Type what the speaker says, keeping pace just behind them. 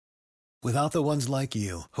Without the ones like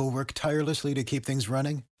you, who work tirelessly to keep things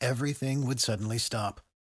running, everything would suddenly stop.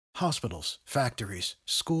 Hospitals, factories,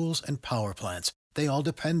 schools, and power plants, they all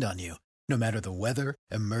depend on you. No matter the weather,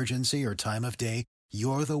 emergency, or time of day,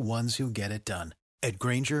 you're the ones who get it done. At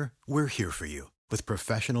Grainger, we're here for you with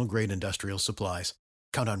professional-grade industrial supplies.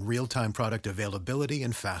 Count on real-time product availability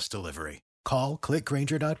and fast delivery. Call,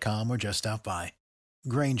 clickgrainger.com, or just stop by.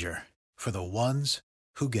 Grainger, for the ones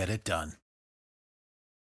who get it done.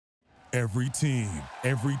 Every team,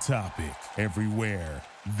 every topic, everywhere.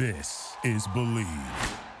 This is Believe.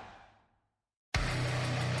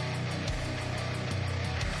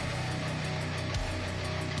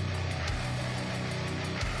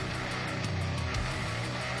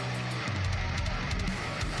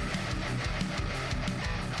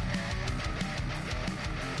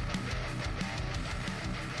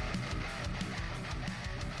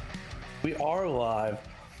 We are live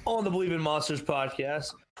on the Believe in Monsters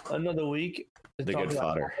podcast. Another week to The talk good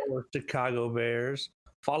about fodder. our Chicago Bears.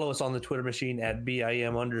 Follow us on the Twitter machine at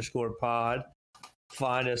BIM_pod.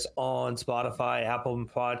 Find us on Spotify, Apple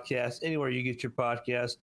Podcasts, anywhere you get your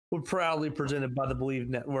podcasts. We're proudly presented by the Believe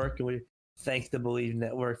Network, and we thank the Believe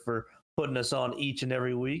Network for putting us on each and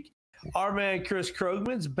every week. Our man Chris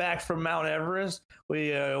Krogman's back from Mount Everest.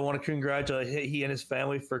 We want to congratulate he and his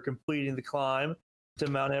family for completing the climb to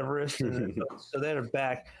Mount Everest, and so they're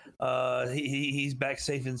back. He's back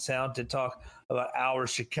safe and sound to talk about our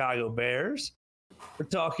Chicago Bears. We're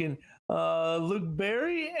talking Luke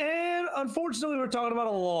Berry, and unfortunately, we're talking about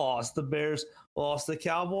a loss. The Bears lost the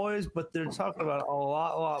Cowboys, but they're talking about a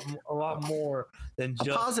lot more than A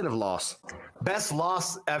just positive loss. Best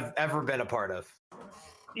loss I've ever been a part of.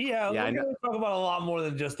 Yeah, I we're know. going to talk about a lot more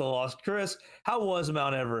than just the loss. Chris, how was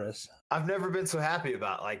Mount Everest? I've never been so happy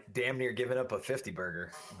about like damn near giving up a 50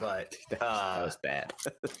 burger. But That was bad.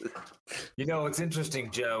 you know what's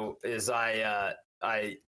interesting, Joe, is I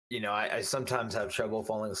sometimes have trouble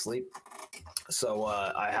falling asleep. So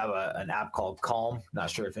I have an app called Calm. Not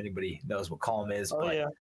sure if anybody knows what Calm is, but Yeah.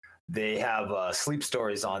 they have sleep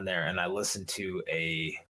stories on there, and I listened to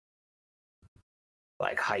a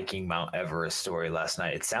like hiking Mount Everest story last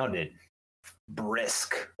night. It sounded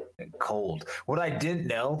brisk and cold. What I didn't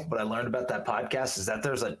know, what I learned about that podcast is that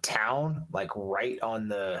there's a town like right on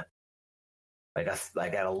the like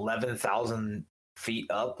at 11,000 feet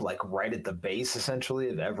up, like right at the base essentially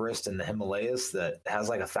of Everest in the Himalayas, that has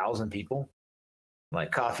like 1,000 people,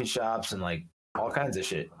 like coffee shops and like all kinds of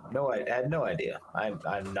shit. No, I had no idea.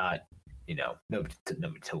 I'm not.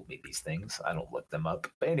 Nobody told me these things. I don't look them up.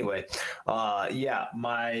 But anyway, yeah,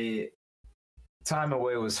 my time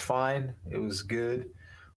away was fine. It was good.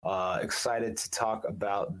 Excited to talk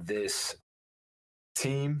about this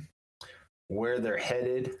team, where they're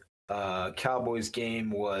headed. Cowboys game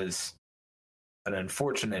was an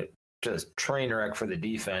unfortunate just train wreck for the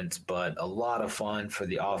defense, but a lot of fun for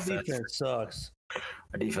the offense. Defense sucks.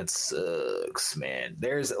 Our defense sucks, man.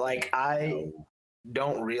 There's like I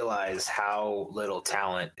don't realize how little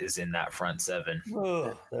talent is in that front seven.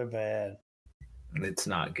 Ugh, they're bad. It's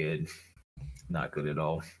not good. Not good at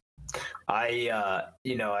all. I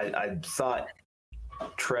thought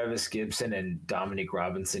Travis Gibson and Dominique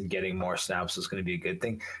Robinson getting more snaps was going to be a good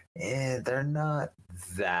thing. They're not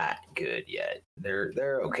that good yet.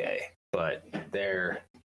 They're okay, but they're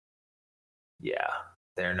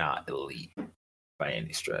not elite by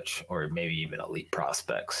any stretch, or maybe even elite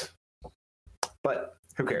prospects. But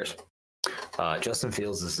who cares? Justin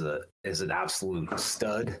Fields is an absolute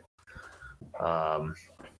stud.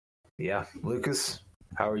 Yeah, Lucas,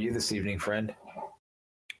 how are you this evening, friend?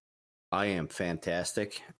 I am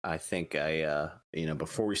fantastic. I think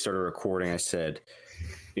before we started recording, I said,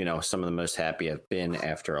 some of the most happy I've been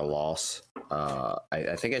after a loss.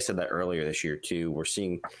 I think I said that earlier this year too. We're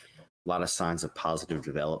seeing a lot of signs of positive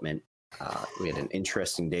development. We had an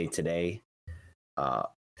interesting day today.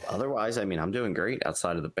 Otherwise, I'm doing great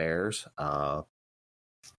outside of the Bears.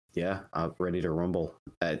 Yeah, I'm ready to rumble.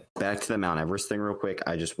 Back to the Mount Everest thing real quick.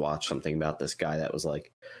 I just watched something about this guy that was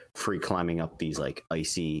like free climbing up these like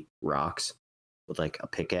icy rocks with like a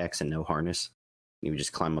pickaxe and no harness. He would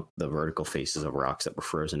just climb up the vertical faces of rocks that were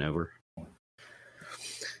frozen over.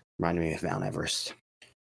 Reminded me of Mount Everest.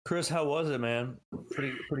 Chris, how was it, man?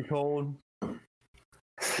 Pretty cold.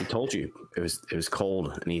 He told you it was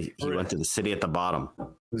cold, and he went to the city at the bottom. It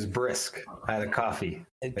was brisk. I had a coffee.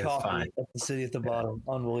 And It's coffee fine. at the city at the bottom.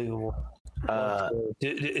 Unbelievable.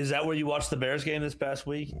 Is that where you watched the Bears game this past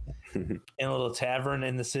week? In a little tavern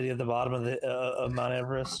in the city at the bottom of Mount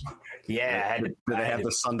Everest? Yeah, Did they have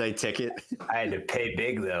the Sunday ticket? I had to pay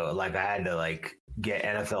big though. Like I had to like get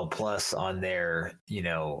NFL Plus on their,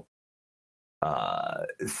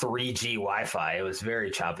 3G Wi-Fi. It was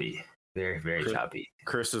very choppy, very, very choppy.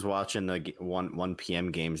 Chris was watching the 1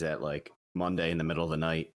 p.m. games at like Monday in the middle of the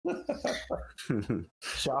night.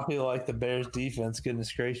 Choppy like the Bears defense.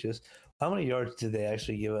 Goodness gracious. How many yards did they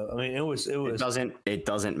actually give up? I mean, It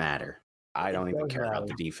doesn't matter. I don't even care about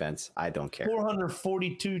the defense. I don't care.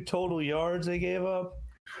 442 total yards they gave up.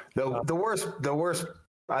 The worst.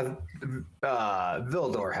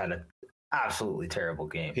 Vildor had an absolutely terrible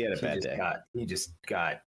game. He had a bad day. He just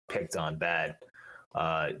got picked on bad.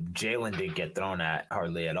 Jalen didn't get thrown at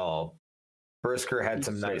hardly at all. Brisker had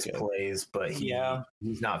some nice plays, but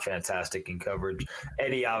he's not fantastic in coverage.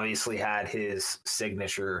 Eddie obviously had his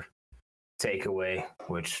signature takeaway,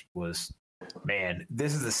 which was, man,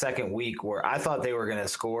 this is the second week where I thought they were going to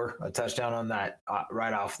score a touchdown on that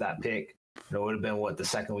right off that pick. It would have been the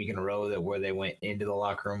second week in a row where they went into the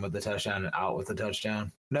locker room with the touchdown and out with the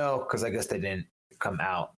touchdown. No, because I guess they didn't come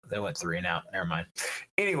out. They went 3 and out. Never mind.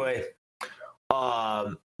 Anyway,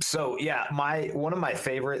 so yeah, one of my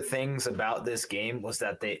favorite things about this game was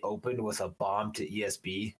that they opened with a bomb to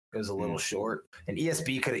ESB. It was a little short, and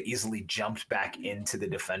ESB could have easily jumped back into the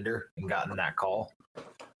defender and gotten that call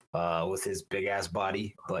with his big ass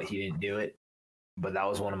body, but he didn't do it. But that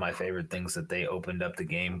was one of my favorite things, that they opened up the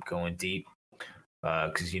game going deep,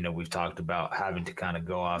 because we've talked about having to kind of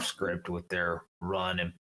go off script with their run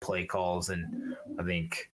and play calls, and I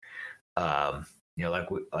think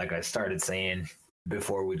like I started saying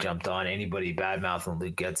before we jumped on, anybody bad-mouthing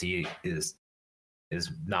Luke Getsy is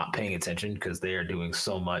not paying attention, because they are doing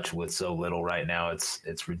so much with so little right now.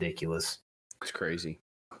 It's ridiculous. It's crazy.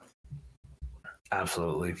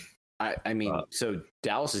 Absolutely. I mean, so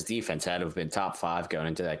Dallas's defense had to have been top 5 going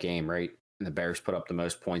into that game, right? And the Bears put up the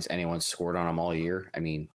most points anyone scored on them all year. I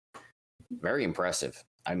mean, very impressive.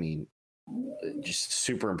 I mean, just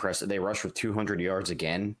super impressive. They rushed for 200 yards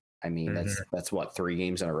again. I mean, that's what, 3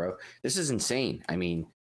 games in a row. This is insane. I mean,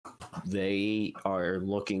 they are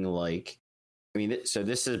looking like, so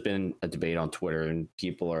this has been a debate on Twitter, and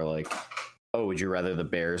people are like, oh, would you rather the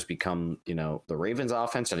Bears become, the Ravens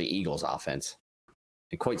offense or the Eagles offense?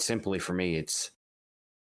 And quite simply for me, it's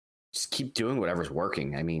just keep doing whatever's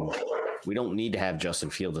working. I mean, we don't need to have Justin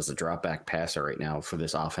Fields as a drop back passer right now for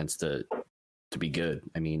this offense to be good.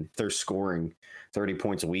 I mean, if they're scoring 30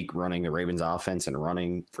 points a week running the Ravens offense and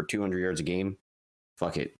running for 200 yards a game,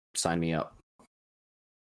 fuck it, sign me up.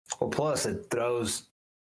 Well, plus it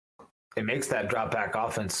makes that drop back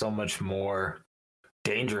offense so much more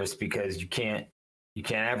dangerous, because you can't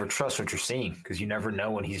ever trust what you're seeing, because you never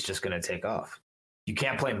know when he's just going to take off. You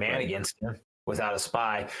can't play man against him without a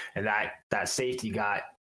spy, and that safety got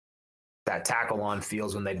that tackle on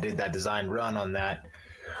Fields when they did that design run on that.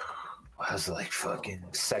 I was like fucking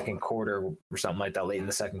second quarter or something like that, late in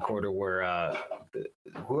the second quarter, where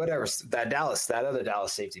that other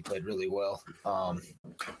Dallas safety played really well.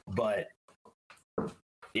 But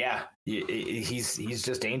yeah, he's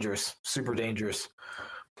just dangerous, super dangerous.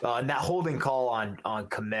 And that holding call on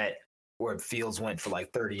Kmet where Fields went for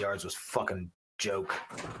like 30 yards was fucking joke.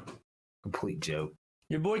 Complete joke.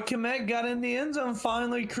 Your boy Kmet got in the end zone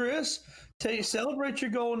finally, Chris. Celebrate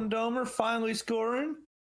your Golden Domer finally scoring.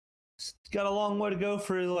 Got a long way to go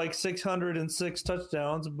for like 606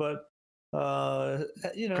 touchdowns, but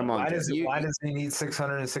come on, why does he need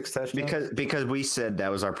 606 touchdowns? Because we said that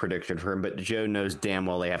was our prediction for him, but Joe knows damn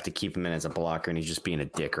well they have to keep him in as a blocker, and he's just being a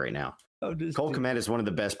dick right now. Cole Kmet is one of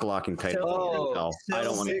the best blocking tight ends. I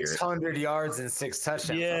don't want to hear it. 600 yards and 6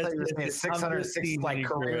 touchdowns. Yeah, I thought you were saying 606 like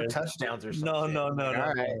career touchdowns or something. No. All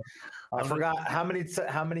right. I forgot how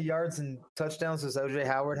many yards and touchdowns does OJ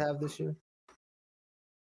Howard have this year?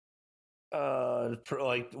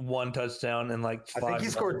 Like 1 touchdown and like 5. I think he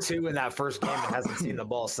scored 2 in that first game and hasn't seen the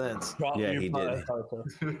ball since. Yeah, he did.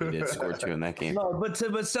 He did score 2 in that game. No,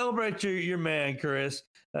 but celebrate your man, Chris,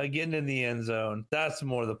 getting in the end zone. That's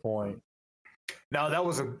more the point. No, that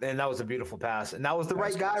was a beautiful pass, and that was the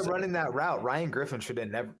right guy running that route. Ryan Griffin should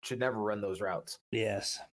never run those routes.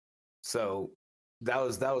 Yes. So that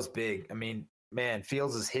was big. I mean, man,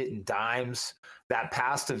 Fields is hitting dimes. That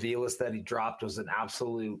pass to Vilas that he dropped was an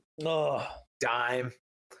absolute dime.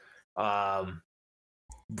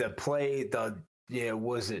 The play,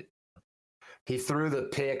 he threw the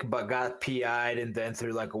pick but got PI'd and then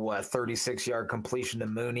threw like a 36-yard completion to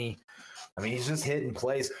Mooney. I mean, he's just hitting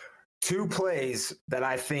plays. 2 plays that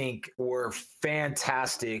I think were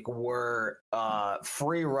fantastic were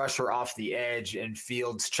free rusher off the edge, and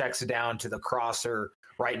Fields checks down to the crosser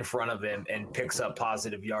right in front of him and picks up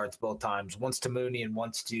positive yards both times. Once to Mooney and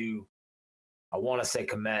once to, I want to say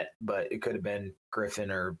Kmet, but it could have been Griffin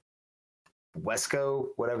or Wesco,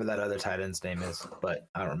 whatever that other tight end's name is, but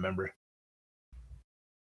I don't remember.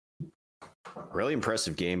 Really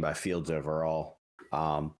impressive game by Fields overall.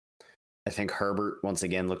 I think Herbert once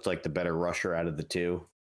again looked like the better rusher out of the two.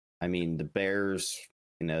 I mean, the Bears,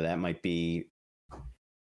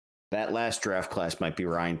 that last draft class might be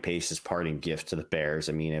Ryan Pace's parting gift to the Bears.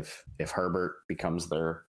 I mean, if Herbert becomes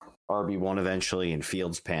their RB1 eventually and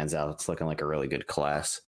Fields pans out, it's looking like a really good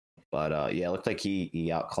class. But it looked like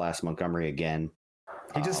he outclassed Montgomery again.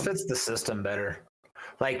 He just fits the system better.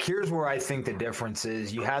 Like, here's where I think the difference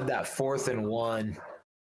is. You had that 4th and 1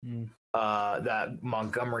 that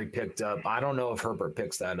Montgomery picked up. I don't know if Herbert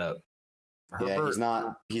picks that up.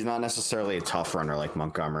 Herbert, he's not necessarily a tough runner like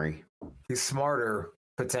Montgomery. He's smarter,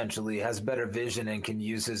 potentially, has better vision and can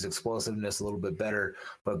use his explosiveness a little bit better.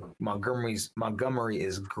 But Montgomery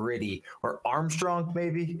is gritty. Or Armstrong,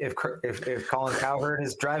 maybe, if Colin Cowherd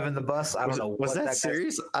is driving the bus. I don't know. Was that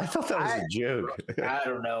serious? I thought that was a joke. I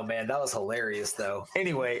don't know, man. That was hilarious, though.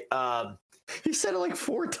 Anyway, he said it like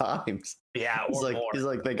 4 times. Yeah, he's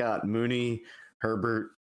like they got Mooney,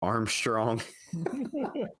 Herbert, Armstrong.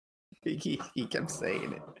 He kept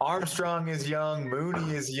saying it. Armstrong is young.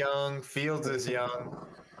 Mooney is young. Fields is young.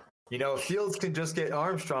 Fields can just get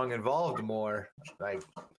Armstrong involved more. Like,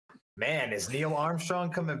 man, is Neil Armstrong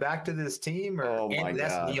coming back to this team?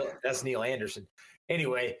 That's Neil Anderson.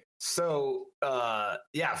 Anyway, so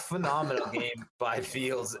phenomenal game by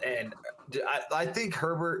Fields, and I think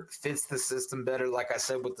Herbert fits the system better. Like I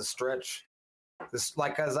said, with the stretch,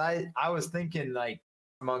 as I was thinking, like,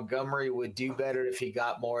 Montgomery would do better if he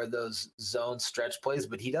got more of those zone stretch plays,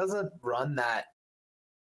 but he doesn't run that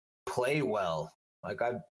play well.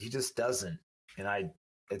 He just doesn't. And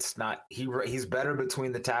it's not, he's better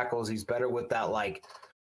between the tackles. He's better with that, like,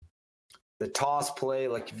 the toss play.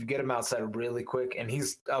 Like, if you get him outside really quick, and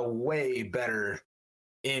he's a way better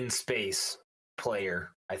in space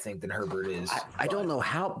player, I think, than Herbert is. I don't know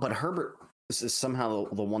how, but Herbert is somehow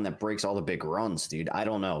the one that breaks all the big runs, dude. I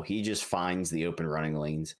don't know. He just finds the open running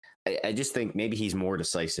lanes. I just think maybe he's more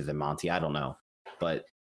decisive than Monty. I don't know, but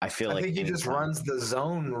I think he just runs the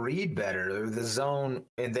zone read better, or the zone,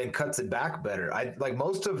 and then cuts it back better. Like,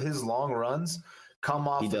 most of his long runs come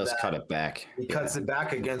off. He does cut it back. He cuts it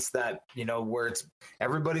back against that, where it's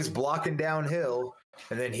everybody's blocking downhill,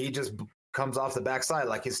 and then he just comes off the backside.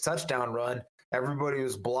 Like his touchdown run, everybody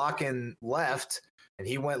was blocking left, and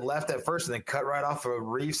he went left at first and then cut right off of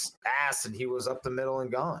Reef's ass, and he was up the middle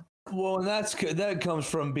and gone. Well, and that comes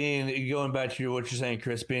from going back to what you're saying,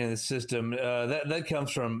 Chris, being in the system. That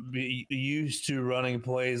comes from being used to running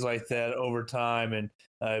plays like that over time, and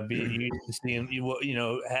being used to seeing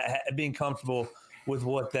being comfortable with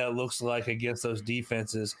what that looks like against those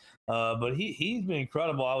defenses. But he's been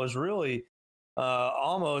incredible. I was really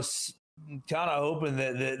almost kind of hoping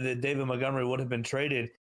that David Montgomery would have been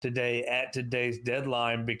traded today at today's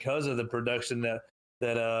deadline because of the production that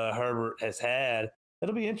Herbert has had.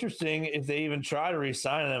 It'll be interesting if they even try to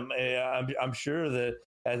re-sign him. I'm sure that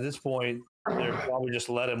at this point they're probably just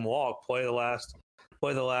let him walk, play the last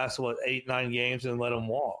 8-9 games and let him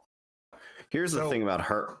walk. Here's the thing about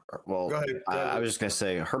Herbert. Well, go ahead. I was just gonna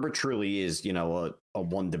say Herbert truly is, a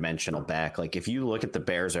one-dimensional back. Like, if you look at the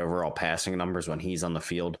Bears' overall passing numbers when he's on the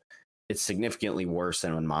field, it's significantly worse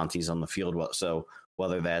than when Monty's on the field. So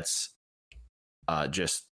whether that's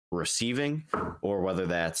just receiving or whether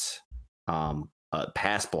that's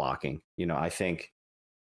pass blocking, I think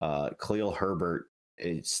Khalil Herbert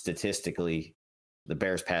is statistically, the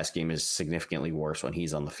Bears pass game is significantly worse when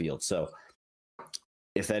he's on the field. So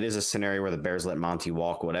if that is a scenario where the Bears let Monty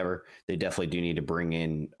walk, whatever, they definitely do need to bring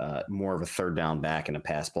in more of a third down back and a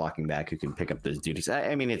pass blocking back who can pick up those duties.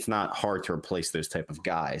 I mean, it's not hard to replace those type of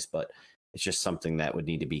guys, but it's just something that would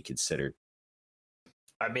need to be considered.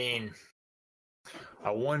 I mean,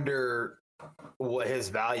 I wonder what his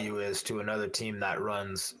value is to another team that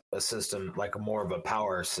runs a system like more of a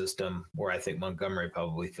power system, where I think Montgomery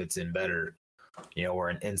probably fits in better, or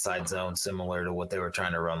an inside zone similar to what they were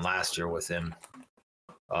trying to run last year with him.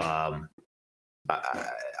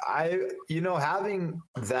 Having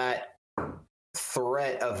that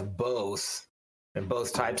threat of both and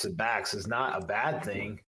both types of backs is not a bad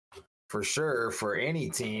thing for sure for any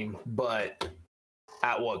team, but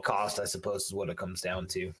at what cost, I suppose, is what it comes down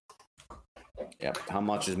to. Yeah. How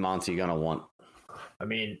much is Monty going to want? I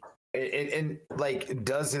mean,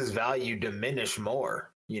 does his value diminish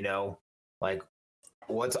more? Like,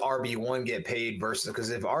 what's RB1 get paid versus, because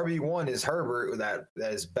if RB1 is Herbert, that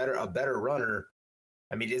is a better runner.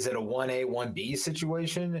 I mean, is it a 1A, 1B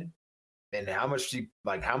situation? And how much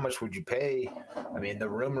would you pay? I mean, the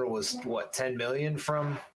rumor was what, $10 million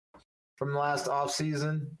from last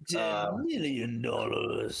offseason? $10 million.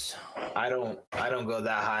 I don't go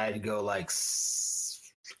that high. I'd go like,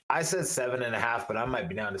 I said 7.5, but I might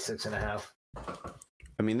be down to 6.5.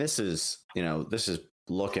 I mean, this is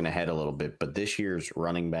looking ahead a little bit, but this year's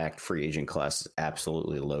running back free agent class is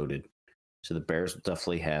absolutely loaded. So the Bears will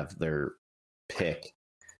definitely have their pick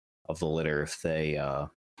of the litter if they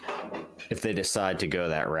decide to go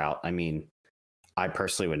that route. I mean, I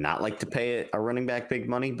personally would not like to pay a running back big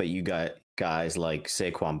money, but you got guys like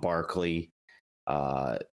Saquon Barkley,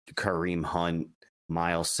 Kareem Hunt,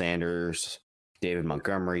 Miles Sanders, David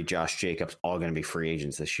Montgomery, Josh Jacobs, all going to be free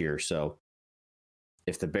agents this year. So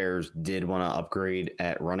if the Bears did want to upgrade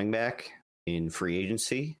at running back in free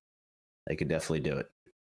agency, they could definitely do it.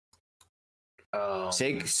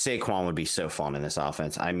 Saquon would be so fun in this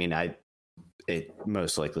offense. I mean, it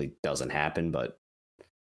most likely doesn't happen, but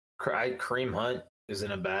Kareem Hunt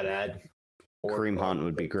isn't a bad ad. Kareem Hunt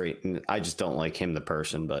would be great. And I just don't like him, the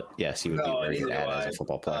person, but yes, he would be very good as a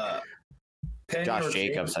football player. Josh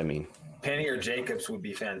Jacobs, Penny or Jacobs would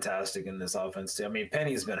be fantastic in this offense too. I mean,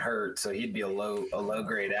 Penny's been hurt, so he'd be a low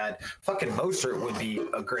grade ad. Fucking Mostert would be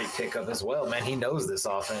a great pickup as well, man. He knows this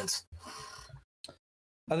offense.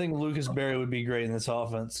 I think Lucas Berry would be great in this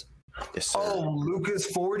offense. Yes, sir. Oh, Lucas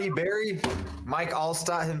 40 Berry, Mike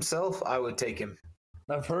Allstott himself. I would take him.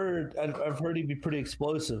 I've heard he'd be pretty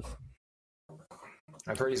explosive.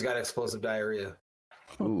 I've heard he's got explosive diarrhea.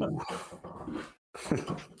 Ooh.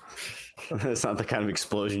 That's not the kind of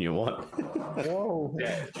explosion you want. Whoa.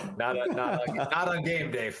 Yeah, not on game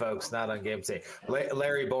day, folks. Not on game day.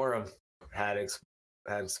 Larry Borum had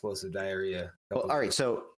explosive diarrhea. Well, all right,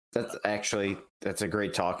 so that's a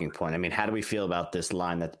great talking point. I mean, how do we feel about this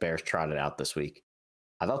line that the Bears trotted out this week?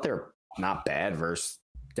 I thought they were not bad versus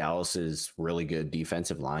Dallas's really good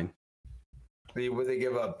defensive line. Would they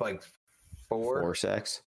give up like four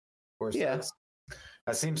sacks? 4 sacks? Yeah.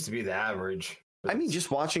 That seems to be the average. I mean, just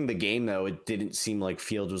watching the game, though, it didn't seem like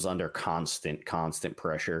Fields was under constant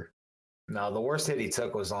pressure. No, the worst hit he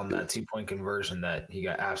took was on that 2-point conversion that he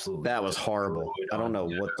got absolutely. That was horrible. I don't know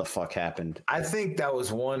what the fuck happened. I think that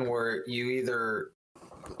was one where you either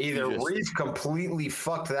Reese completely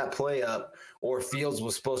fucked that play up, or Fields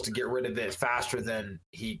was supposed to get rid of it faster than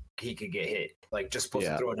he could get hit. Like, just supposed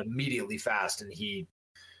to throw it immediately fast, and he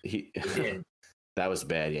didn't. That was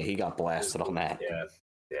bad. Yeah, he got blasted on that.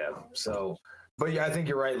 Yeah. So. But yeah, I think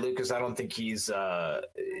you're right, Lucas. I don't think he's. I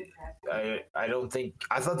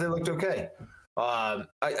thought they looked okay. I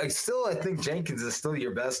think Jenkins is still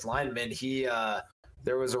your best lineman.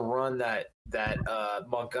 There was a run that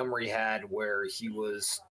Montgomery had where he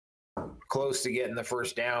was close to getting the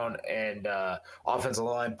first down, and offensive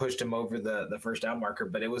line pushed him over the first down marker.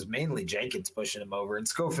 But it was mainly Jenkins pushing him over, and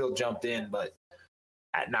Schofield jumped in, but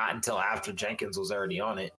not until after Jenkins was already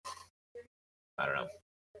on it. I don't know.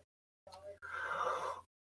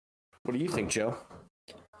 What do you think, Joe?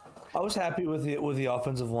 I was happy with the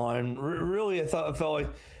offensive line. Really, I felt like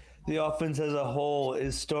the offense as a whole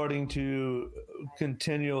is starting to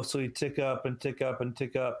continuously tick up and tick up and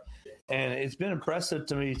tick up. And it's been impressive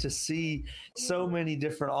to me to see so many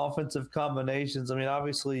different offensive combinations. I mean,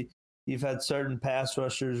 obviously, you've had certain pass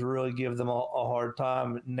rushers really give them a hard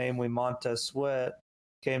time, namely Montez Sweat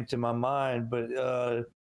came to my mind. But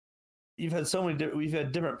we've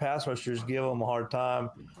had different pass rushers give them a hard time.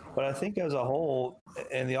 But I think as a whole,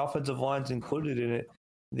 and the offensive line's included in it,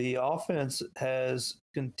 the offense has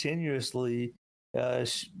continuously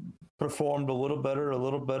performed a little better,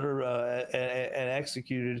 and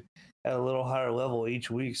executed at a little higher level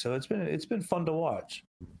each week. So it's been fun to watch.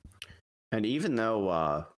 And even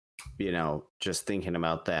though, just thinking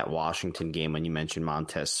about that Washington game when you mentioned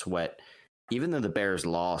Montez Sweat, even though the Bears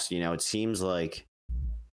lost, it seems like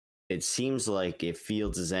if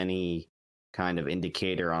Fields is any kind of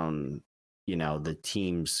indicator on, the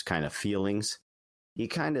team's kind of feelings, he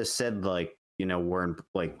kind of said I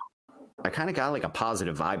kind of got like a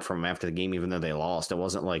positive vibe from him after the game, even though they lost. It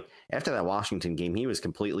wasn't like after that Washington game, he was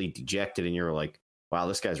completely dejected and you're like, wow,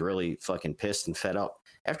 this guy's really fucking pissed and fed up.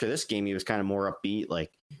 After this game, he was kind of more upbeat.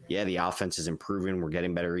 Like, yeah, the offense is improving. We're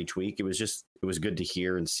getting better each week. It was good to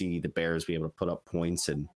hear and see the Bears be able to put up points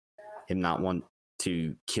and him not want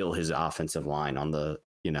to kill his offensive line on the,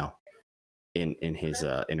 in his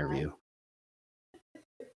interview.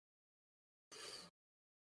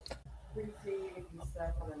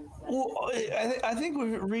 Well, I think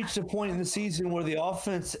we've reached a point in the season where the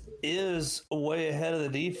offense is way ahead of the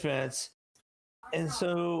defense. And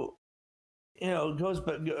so,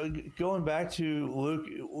 going back to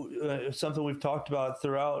Luke, something we've talked about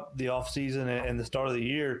throughout the offseason and the start of the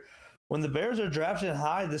year, when the Bears are drafted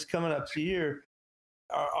high this coming up year,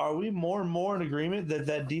 are we more and more in agreement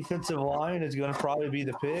that defensive line is going to probably be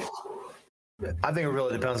the pick? I think it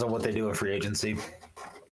really depends on what they do in free agency.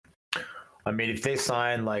 I mean, if they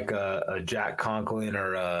sign like a Jack Conklin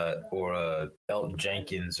or a Elton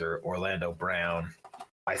Jenkins or Orlando Brown,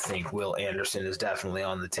 I think Will Anderson is definitely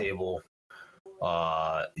on the table.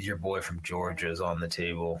 Your boy from Georgia is on the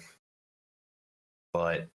table.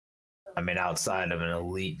 But I mean, outside of an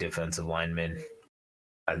elite defensive lineman,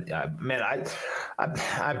 I'm a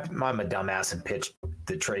dumbass and pitch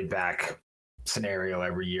the trade back scenario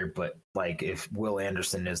every year. But like, if Will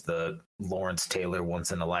Anderson is the Lawrence Taylor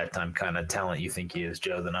once in a lifetime kind of talent you think he is,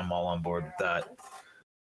 Joe, then I'm all on board with that.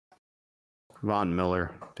 Von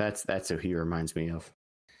Miller. That's who he reminds me of.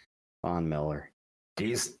 Von Miller.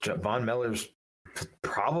 Von Miller's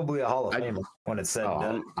probably a Hall of Famer when it's said and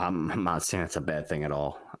done. I'm not saying it's a bad thing at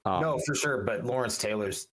all. No, for sure. But Lawrence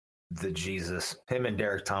Taylor's the Jesus. Him and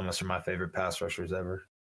Derek Thomas are my favorite pass rushers ever.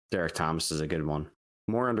 Derek Thomas is a good one.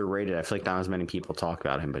 More underrated. I feel like not as many people talk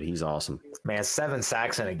about him, but he's awesome. Man, 7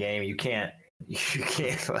 sacks in a game. You can't.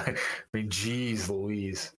 I mean, geez,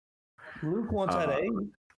 Louise. Luke once had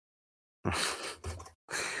 8.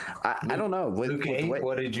 I don't know. Luke 8.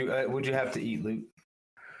 What did you have to eat, Luke?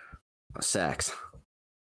 Sacks.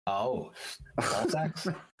 Oh, ball sacks.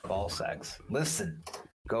 Ball sacks. Listen,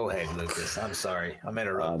 go ahead, Lucas. I'm sorry. I'm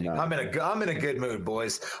interrupting. No. I'm in a good mood,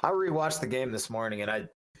 boys. I rewatched the game this morning, and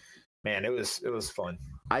it was fun.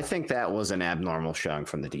 I think that was an abnormal showing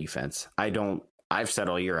from the defense. I've said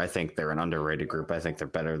all year, I think they're an underrated group. I think they're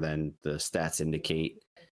better than the stats indicate.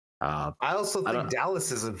 I also think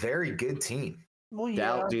Dallas is a very good team. Well,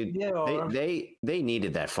 yeah, dude, yeah, they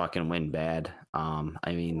needed that fucking win bad. I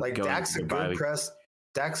mean, like Dak's a good press.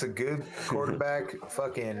 Dak's a good quarterback.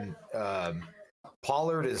 Fucking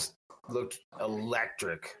Pollard looked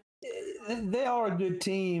electric. They are a good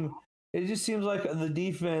team. It just seems like the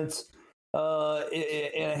defense in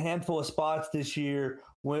a handful of spots this year,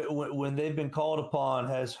 when they've been called upon,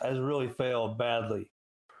 has really failed badly.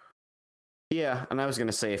 Yeah, and I was going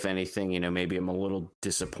to say, if anything, maybe I'm a little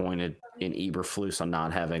disappointed in Eberflus on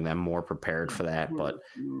not having them more prepared for that. But,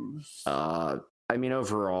 I mean,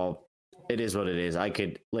 overall, it is what it is.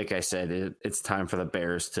 Like I said, it's time for the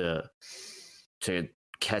Bears to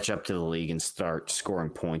catch up to the league and start scoring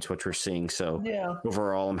points, which we're seeing. So,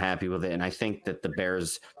 overall, I'm happy with it. And I think that the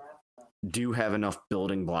Bears do have enough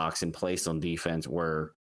building blocks in place on defense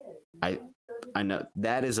where I know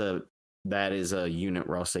that is a unit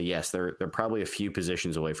where I'll say, yes, they're probably a few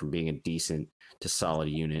positions away from being a decent to solid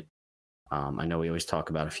unit. I know we always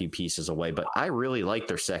talk about a few pieces away, but I really like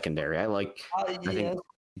their secondary. I think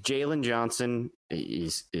Jalen Johnson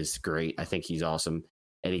is great. I think he's awesome.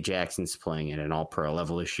 Eddie Jackson's playing at an all-pro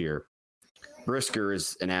level this year. Brisker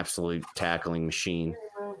is an absolute tackling machine.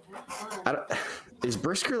 Is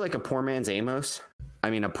Brisker like a poor man's Amos?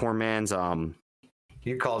 I mean, a poor man's...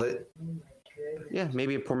 You called it. Yeah,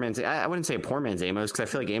 maybe a poor man's... I wouldn't say a poor man's Amos, because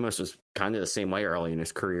I feel like Amos was kind of the same way early in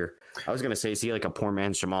his career. I was going to say, is he like a poor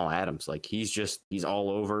man's Jamal Adams? Like, he's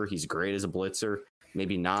all over. He's great as a blitzer.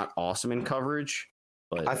 Maybe not awesome in coverage,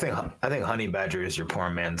 but... I think Honey Badger is your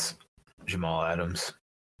poor man's Jamal Adams.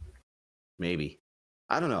 Maybe.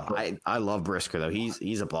 I don't know. I love Brisker, though.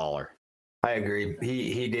 He's a baller. I agree.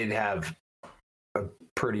 He did have a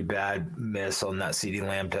pretty bad miss on that CeeDee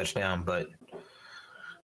Lamb touchdown, but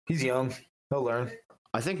he's young. He'll learn.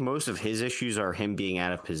 I think most of his issues are him being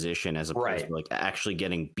out of position as opposed to like actually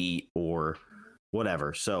getting beat or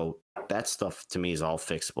whatever. So that stuff to me is all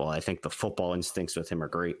fixable. I think the football instincts with him are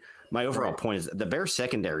great. My overall point is the Bears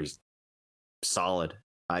secondary's solid.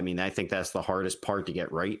 I mean, I think that's the hardest part to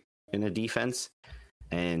get right in a defense.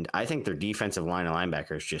 And I think their defensive line and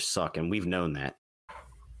linebackers just suck. And we've known that.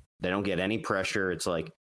 They don't get any pressure. It's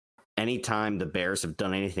like anytime the Bears have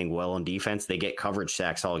done anything well on defense, they get coverage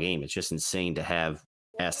sacks all game. It's just insane to have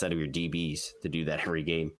asked out of your DBs to do that every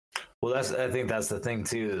game. Well, I think that's the thing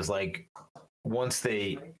too, is like once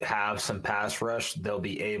they have some pass rush, they'll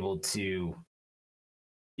be able to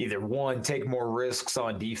either one, take more risks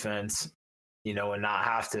on defense, and not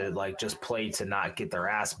have to like just play to not get their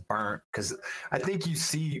ass burnt. Cause I think you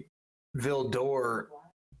see Vildor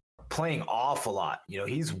playing off a lot.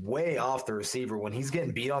 He's way off the receiver when he's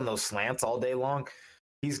getting beat on those slants all day long.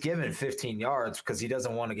 He's given 15 yards because he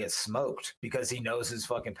doesn't want to get smoked, because he knows his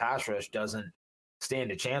fucking pass rush doesn't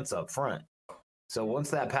stand a chance up front. So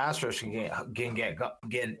once that pass rush can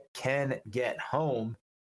get home,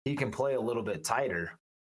 he can play a little bit tighter.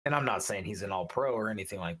 And I'm not saying he's an all-pro or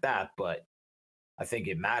anything like that, but I think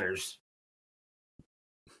it matters.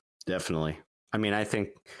 Definitely. I mean, I think,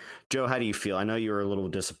 Joe, how do you feel? I know you were a little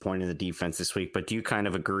disappointed in the defense this week, but do you kind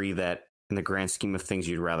of agree that in the grand scheme of things,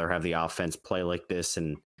 you'd rather have the offense play like this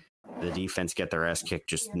and the defense get their ass kicked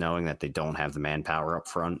just knowing that they don't have the manpower up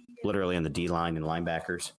front, literally in the D-line and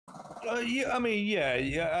linebackers? Yeah, I mean,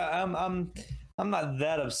 yeah. I'm not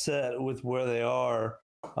that upset with where they are.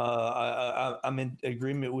 I'm in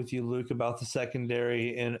agreement with you, Luke, about the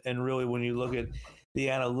secondary, and really, when you look at the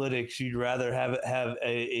analytics, you'd rather have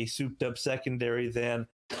a souped up secondary than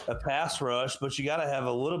a pass rush. But you got to have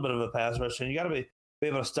a little bit of a pass rush, and you got to be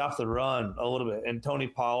able to stop the run a little bit. And Tony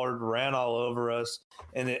Pollard ran all over us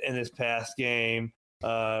in this past game,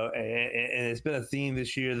 and it's been a theme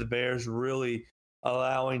this year. The Bears really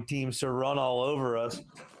allowing teams to run all over us.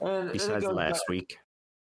 And Besides last week.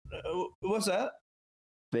 What's that?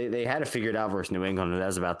 They had it figured out versus New England, and that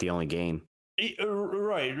was about the only game.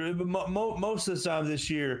 Right. Most of the time this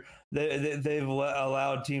year, they've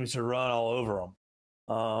allowed teams to run all over them.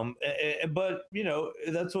 But,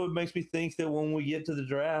 that's what makes me think that when we get to the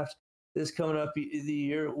draft, this coming up the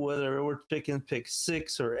year, whether we're picking pick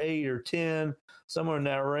 6 or 8 or 10, somewhere in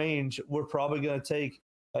that range, we're probably going to take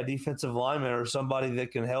a defensive lineman or somebody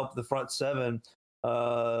that can help the front seven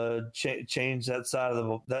change that side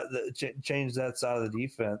of change that side of the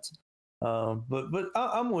defense. But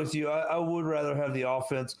I'm with you. I would rather have the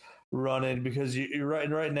offense running because you're right.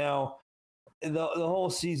 And right now, the whole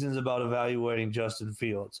season is about evaluating Justin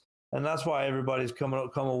Fields, and that's why everybody's come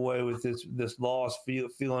away with this loss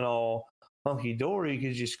feeling all hunky dory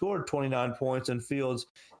because you scored 29 points and Fields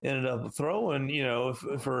ended up throwing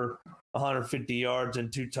for 150 yards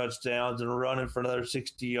and 2 touchdowns and running for another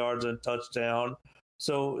 60 yards and a touchdown.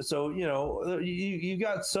 So you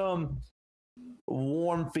got some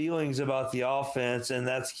warm feelings about the offense, and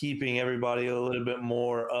that's keeping everybody a little bit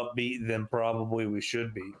more upbeat than probably we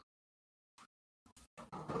should be.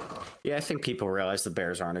 Yeah, I think people realize the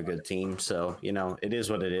Bears aren't a good team, so it is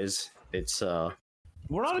what it is. It's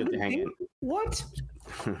we're not a good team. What?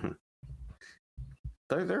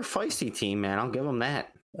 They're a feisty team, man. I'll give them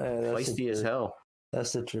that. Feisty as hell.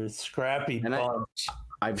 That's the truth. Scrappy bunch.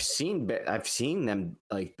 I've seen them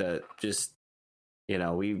like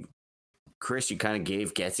Chris, you kind of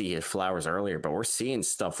gave Getsy his flowers earlier, but we're seeing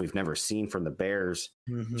stuff we've never seen from the Bears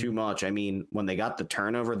too much. I mean, when they got the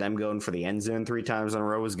turnover, them going for the end zone 3 times in a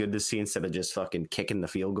row was good to see instead of just fucking kicking the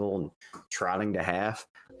field goal and trotting to half.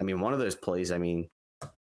 I mean, one of those plays, I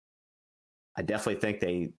definitely think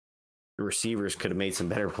the receivers could have made some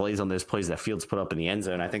better plays on those plays that Fields put up in the end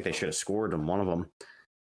zone. I think they should have scored on one of them.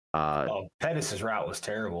 Pettis' route was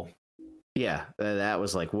terrible. Yeah, that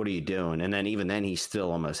was like, what are you doing? And then even then, he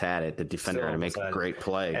still almost had it. The defender had to make a great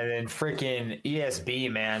play. And then freaking ESB,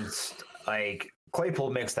 man, like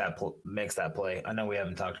Claypool makes that play. I know we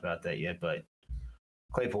haven't talked about that yet, but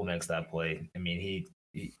Claypool makes that play. I mean,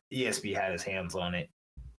 ESB had his hands on it.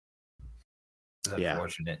 It's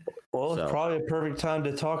unfortunate. Well, it's probably a perfect time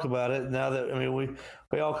to talk about it now that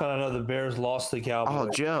we all kind of know the Bears lost the Cowboys. Oh,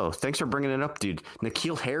 Joe, thanks for bringing it up, dude.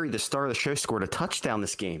 N'Keal Harry, the star of the show, scored a touchdown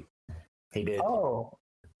this game. He did. Oh,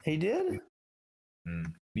 he did?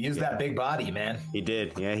 He used that big body, man. He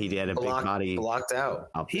did. Yeah, he had a big body. Blocked out.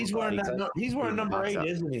 He's wearing number 8,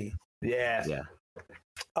 isn't he? Yeah. Yeah.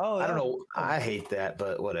 Oh, I don't know. I hate that,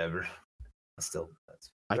 but whatever.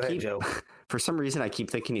 Joe. For some reason, I keep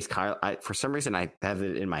thinking he's Kyle. For some reason, I have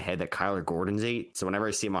it in my head that Kyler Gordon's 8. So whenever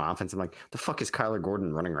I see him on offense, I'm like, the fuck is Kyler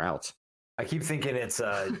Gordon running routes? I keep thinking it's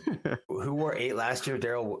who wore 8 last year,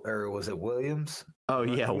 Daryl, or was it Williams? Oh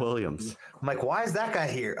yeah, Williams. I'm like, why is that guy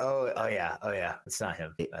here? Oh yeah. It's not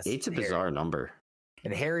him. That's 8's a bizarre number.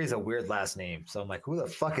 And Harry's a weird last name, so I'm like, who the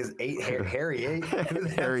fuck is 8? Harry 8?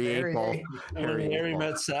 Harry 8 ball. Harry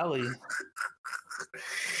met Sally.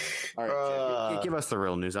 All right, give us the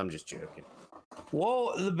real news. I'm just joking.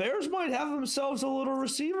 Well, the Bears might have themselves a little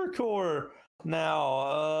receiver core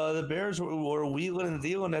now. The Bears were wheeling and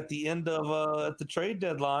dealing at the end of at the trade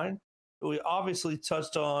deadline. We obviously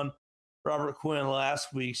touched on Robert Quinn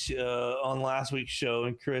last week's show,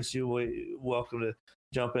 and Chris, you're welcome to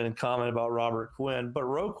jump in and comment about Robert Quinn. But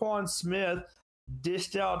Roquan Smith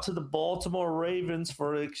dished out to the Baltimore Ravens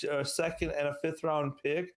for a 2nd and a 5th round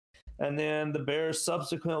pick. And then the Bears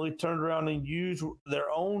subsequently turned around and used their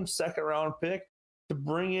own 2nd round pick to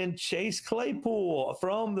bring in Chase Claypool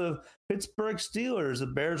from the Pittsburgh Steelers. The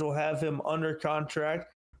Bears will have him under contract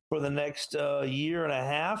for the next year and a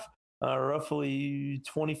half, roughly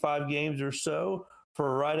 25 games or so,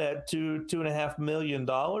 for right at $2.5 million.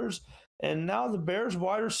 And now the Bears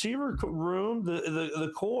wide receiver room,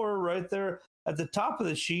 the core right there at the top of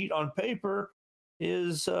the sheet on paper,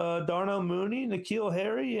 is Darnell Mooney, N'Keal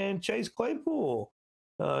Harry, and Chase Claypool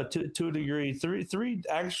to a degree. Three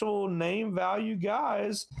actual name value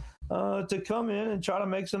guys to come in and try to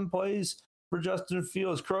make some plays for Justin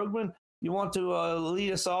Fields. Krogman, you want to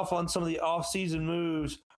lead us off on some of the offseason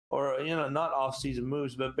moves or not off-season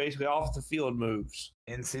moves, but basically off the field moves.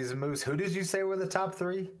 In-season moves. Who did you say were the top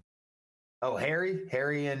three? Oh, Harry,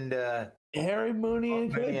 and Harry, Mooney,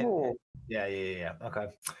 and Claypool. Yeah. Okay.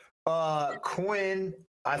 Quinn,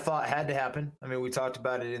 I thought had to happen. I mean, we talked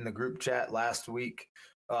about it in the group chat last week.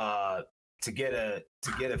 To get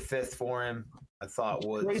a fifth for him, I thought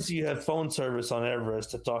was crazy. You had phone service on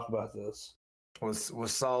Everest to talk about this. Was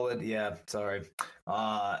solid. Yeah, sorry.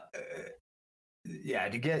 Yeah,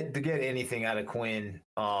 to get anything out of Quinn,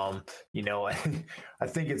 I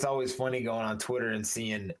think it's always funny going on Twitter and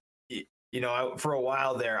seeing, for a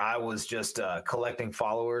while there, I was just collecting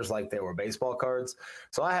followers like they were baseball cards.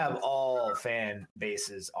 So I have all fan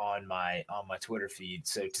bases on my Twitter feed.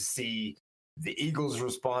 So to see the Eagles'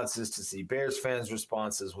 responses, to see Bears fans'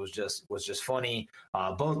 responses was just funny.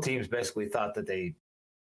 Both teams basically thought that they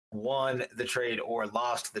won the trade or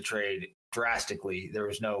lost the trade drastically. There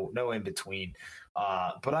was no in between.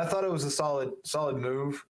 But I thought it was a solid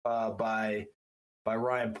move by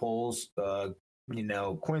Ryan Poles.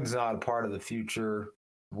 Quinn's not a part of the future.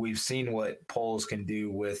 We've seen what Poles can do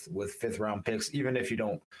with fifth round picks. Even if you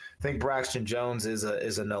don't think Braxton Jones is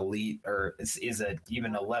an elite or is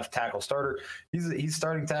even a left tackle starter, he's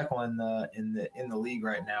starting tackle in the league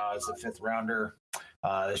right now as a fifth rounder.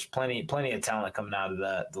 There's plenty of talent coming out of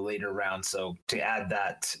the later round. So to add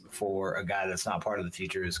that for a guy that's not part of the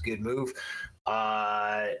future is a good move.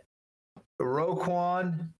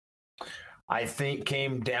 Roquan, I think,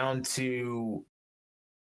 came down to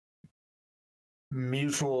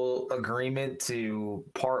mutual agreement to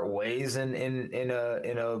part ways in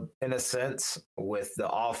a sense with the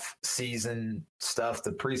off season stuff,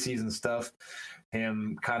 the preseason stuff,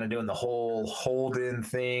 him kind of doing the whole hold in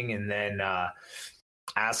thing, and then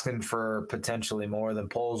asking for potentially more than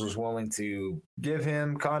Poles was willing to give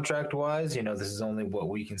him contract wise. This is only what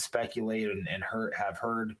we can speculate and have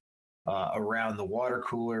heard around the water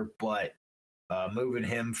cooler, but moving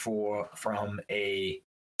him for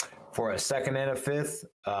a second and a fifth,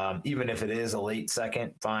 even if it is a late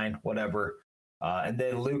second, fine, whatever. And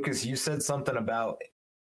then Lucas, you said something about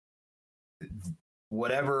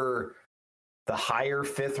whatever the higher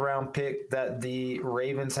fifth round pick that the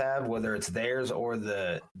Ravens have, whether it's theirs or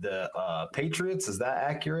the Patriots. Is that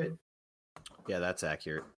accurate? Yeah, that's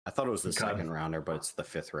accurate. I thought it was the second rounder, but it's the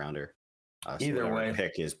fifth rounder. Either way,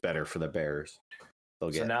 pick is better for the Bears.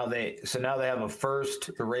 So now they have a first,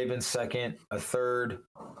 the Ravens second, a third,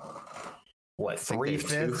 three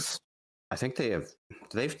fifths? I think they have.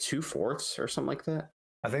 Do they have 2 fourths or something like that?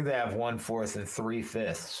 I think they have 1 fourth and 3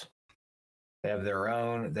 fifths. They have their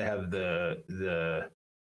own. They have the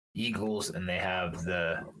Eagles, and they have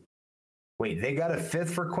the. Wait, they got a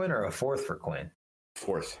fifth for Quinn or a fourth for Quinn?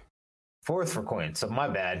 Fourth for Quinn. So my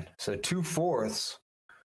bad. So 2 fourths,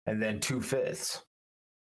 and then 2 fifths.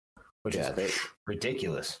 Which is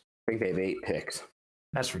ridiculous. I think they have 8 picks.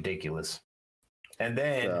 That's ridiculous. And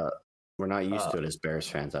then we're not used to it as Bears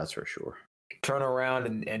fans, that's for sure. Turn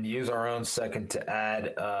around and use our own second to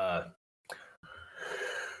add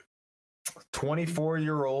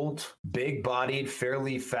 24-year-old, big-bodied,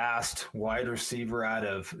 fairly fast wide receiver out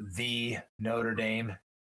of the Notre Dame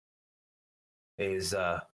is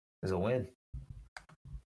a win.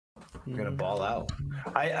 You're gonna ball out.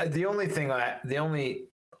 The only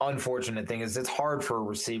unfortunate thing is it's hard for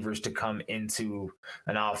receivers to come into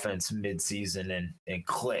an offense mid-season and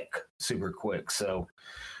click super quick. So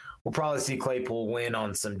we'll probably see Claypool win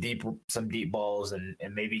on some deep balls and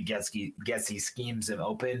maybe Getsy schemes him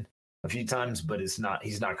open a few times, but he's not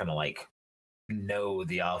going to know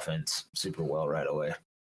the offense super well right away.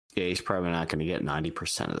 Yeah, he's probably not going to get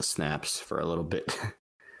 90% of the snaps for a little bit.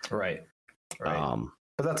 Right. But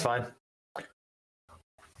that's fine.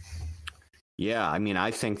 Yeah, I mean,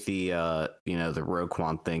 I think the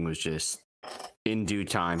Roquan thing was just in due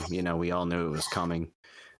time. We all knew it was coming.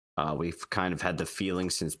 We've kind of had the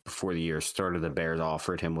feeling since before the year started, the Bears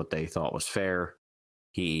offered him what they thought was fair.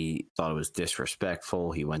 He thought it was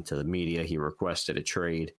disrespectful. He went to the media. He requested a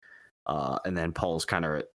trade. And then Poles kind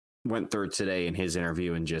of went through today in his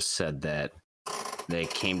interview and just said that they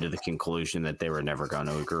came to the conclusion that they were never going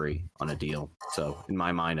to agree on a deal. So in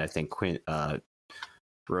my mind, I think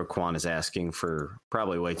Roquan is asking for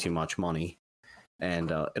probably way too much money.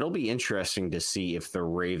 And it'll be interesting to see if the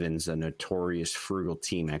Ravens, a notorious frugal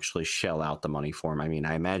team, actually shell out the money for him. I mean,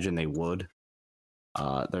 I imagine they would.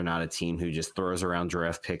 They're not a team who just throws around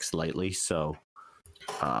draft picks lightly. So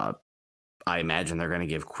I imagine they're going to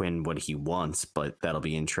give Quinn what he wants, but that'll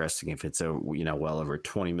be interesting if it's well over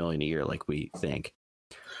 $20 million a year like we think.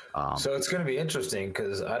 So it's going to be interesting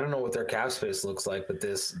because I don't know what their cap space looks like, but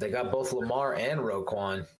they got both Lamar and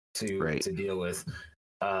Roquan to deal with.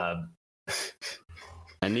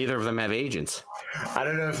 And neither of them have agents. I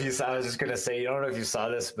don't know if you saw. I was just gonna say, I don't know if you saw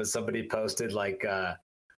this, but somebody posted like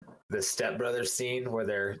the Step Brothers scene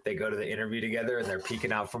where they go to the interview together and they're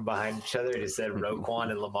peeking out from behind each other. It said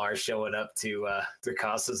Roquan and Lamar showing up to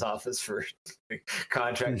Costa's office for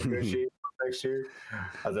contract negotiations next year.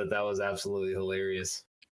 I thought that was absolutely hilarious.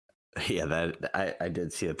 Yeah, that I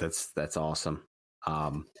did see it. That's awesome.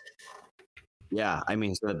 Yeah, I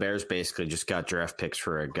mean, so the Bears basically just got draft picks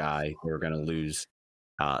for a guy they were going to lose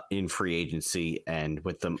in free agency, and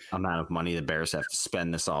with the amount of money the Bears have to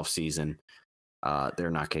spend this offseason, they're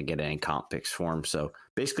not going to get any comp picks for him. So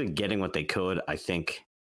basically, getting what they could. I think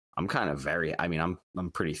I'm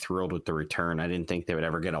I'm pretty thrilled with the return. I didn't think they would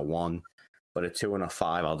ever get a 1, but a 2 and a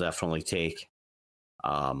 5, I'll definitely take.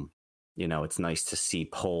 It's nice to see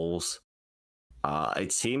polls.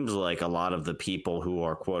 It seems like a lot of the people who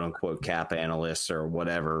are quote unquote cap analysts or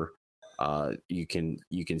whatever, you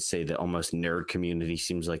can say that almost nerd community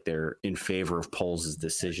seems like they're in favor of Poles'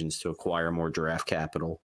 decisions to acquire more draft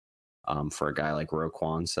capital for a guy like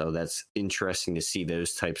Roquan. So that's interesting to see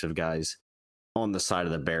those types of guys on the side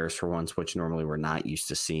of the Bears for once, which normally we're not used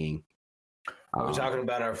to seeing. Are we talking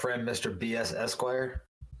about our friend Mr. BS Esquire?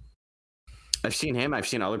 I've seen him. I've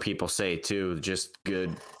seen other people say too, just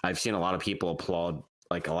good. I've seen a lot of people applaud,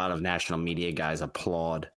 like a lot of national media guys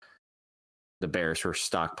applaud the Bears for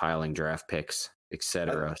stockpiling draft picks,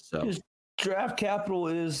 etc. So draft capital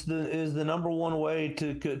is the number one way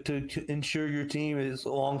to ensure your team is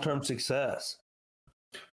long-term success.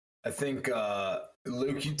 I think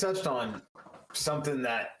Luke, you touched on something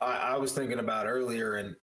that I was thinking about earlier,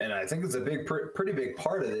 and I think it's a pretty big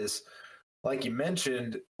part of this. Like you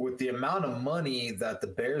mentioned, with the amount of money that the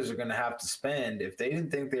Bears are going to have to spend, if they didn't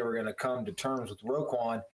think they were going to come to terms with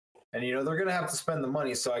Roquan, and they're going to have to spend the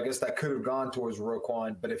money, so I guess that could have gone towards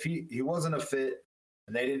Roquan. But if he wasn't a fit,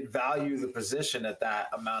 and they didn't value the position at that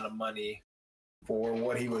amount of money for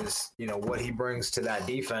what he was, what he brings to that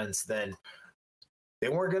defense, then they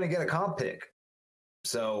weren't going to get a comp pick.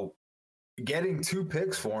 So getting 2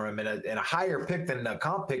 picks for him and a higher pick than the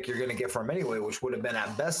comp pick you're going to get from him anyway, which would have been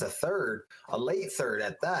at best a late third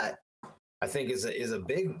at that, I think is a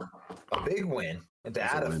big win. And to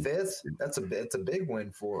add a 5th, it's a big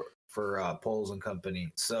win for Poles and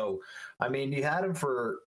company. So, I mean, you had him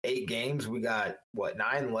for 8 games. We got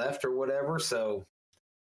 9 left or whatever. So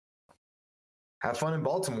have fun in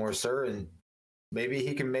Baltimore, sir. And maybe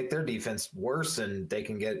he can make their defense worse and we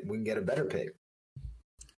can get a better pick.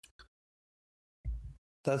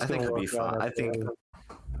 I think he'll be fine. I think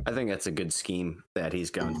that's a good scheme that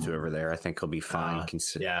he's going to over there. I think he'll be fine.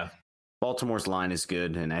 Yeah. Baltimore's line is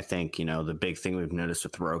good, and I think, the big thing we've noticed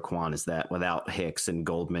with Roquan is that without Hicks and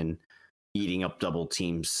Goldman eating up double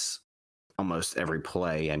teams almost every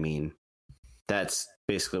play, I mean, that's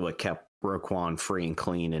basically what kept Roquan free and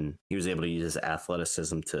clean, and he was able to use his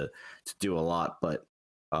athleticism to do a lot. But,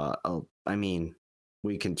 I mean,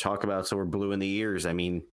 we can talk about so we're blue in the ears. I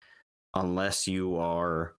mean, unless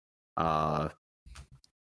you're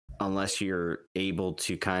able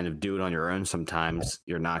to kind of do it on your own, sometimes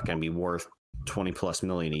you're not going to be worth $20+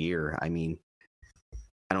 million a year. I mean,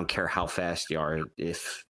 I don't care how fast you are.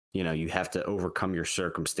 If, you have to overcome your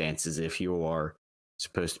circumstances if you are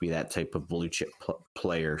supposed to be that type of blue chip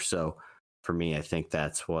player. So for me, I think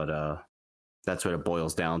that's what it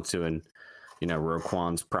boils down to. And,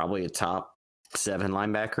 Roquan's probably a top 7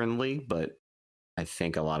 linebacker in the league, but I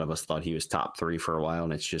think a lot of us thought he was top 3 for a while,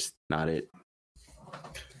 and it's just not it.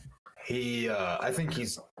 I think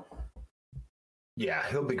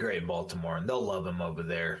he'll be great in Baltimore, and they'll love him over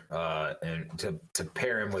there. And to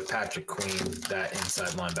pair him with Patrick Queen, that inside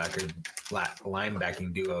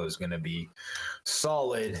linebacking duo is going to be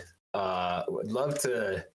solid. Would love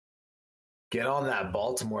to get on that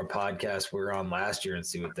Baltimore podcast we were on last year and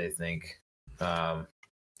see what they think. Yeah,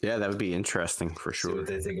 that would be interesting for sure. See what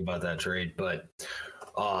they think about that trade. But,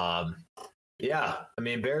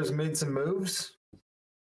 Bears made some moves.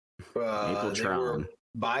 They were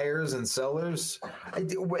buyers and sellers.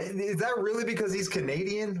 Is that really because he's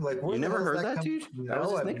Canadian? Like, you never heard that, dude?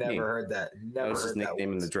 No, I've never heard that. That was his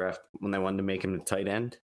nickname in the draft when they wanted to make him the tight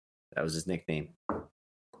end. That was his nickname.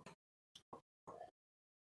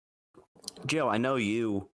 Joe, I know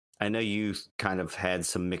you kind of had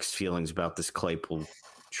some mixed feelings about this Claypool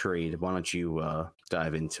trade. Why don't you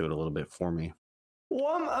dive into it a little bit for me?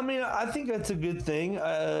 Well, I think that's a good thing.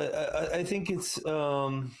 I think it's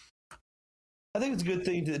a good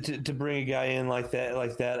thing to bring a guy in like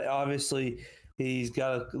that. Obviously, he's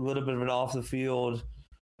got a little bit of an off the field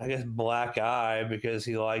I guess, black eye because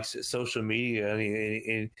he likes social media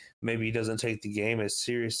and maybe he doesn't take the game as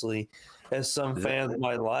seriously as some fans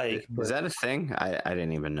might like. Is that a thing? I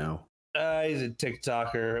didn't even know. He's a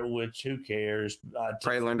TikToker, which who cares?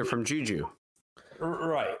 Probably learned it from Juju.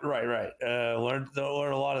 Right. Learned a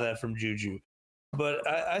lot of that from Juju. But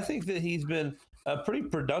I think that he's been a pretty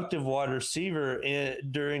productive wide receiver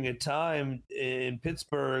during a time in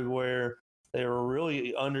Pittsburgh where they were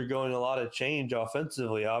really undergoing a lot of change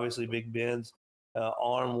offensively. Obviously, Big Ben's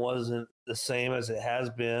arm wasn't the same as it has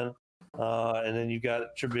been. And then you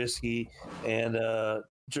got Trubisky and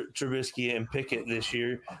Trubisky and Pickett this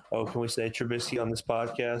year. Oh, can we say Trubisky on this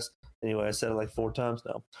podcast? Anyway, I said it like 4 times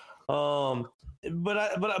now. But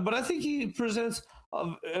I think he presents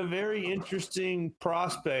a very interesting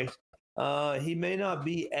prospect. He may not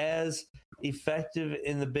be as effective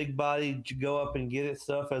in the big body to go up and get it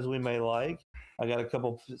stuff as we may like. I got a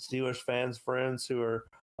couple Steelers friends who are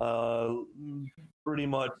pretty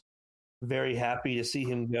much very happy to see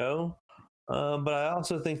him go. But I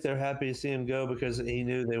also think they're happy to see him go because he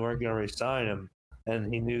knew they weren't going to re-sign him,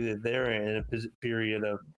 and he knew that they're in a period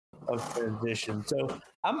of transition. So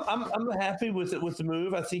I'm happy with the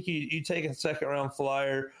move. I think you take a second round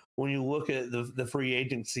flyer when you look at the free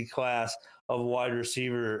agency class of wide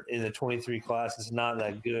receiver in the 23 class. It's not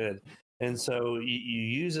that good, and so you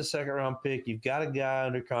use a second round pick. You've got a guy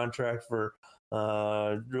under contract for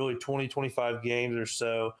really 20-25 games or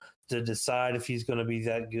so to decide if he's going to be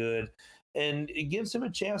that good, and it gives him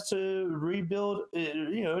a chance to rebuild.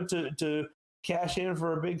 To cash in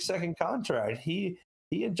for a big second contract. He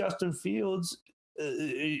and Justin Fields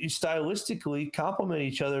stylistically complement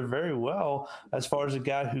each other very well as far as a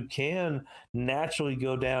guy who can naturally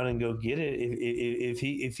go down and go get it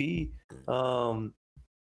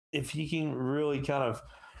if he can really kind of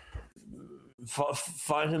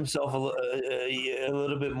find himself a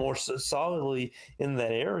little bit more solidly in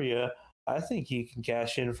that area. I think he can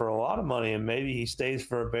cash in for a lot of money, and maybe he stays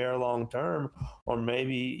for a Bear long term, or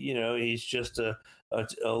maybe he's just a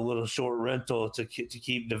little short rental to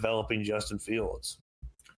keep developing Justin Fields.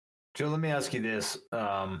 Joe, let me ask you this: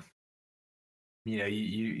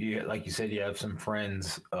 you like you said, you have some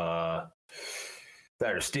friends that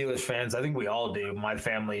are Steelers fans. I think we all do. My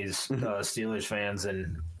family's Steelers fans,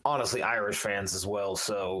 and honestly, Irish fans as well.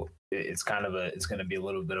 So it's going to be a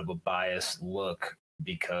little bit of a biased look,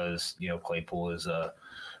 because Claypool is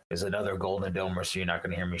another Golden Domer, so you're not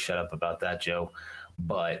going to hear me shut up about that, Joe.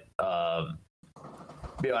 But I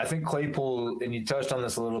think Claypool, and you touched on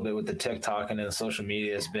this a little bit with the TikTok and the social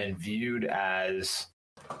media, has been viewed as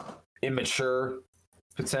immature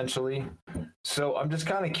potentially. So I'm just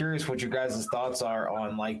kind of curious what your guys' thoughts are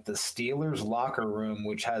on like the Steelers locker room,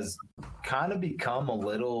 which has kind of become a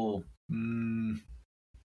little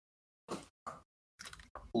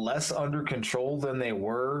less under control than they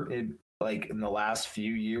were in the last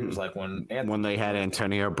few years. Like when they had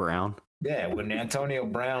Antonio Brown. Yeah, when Antonio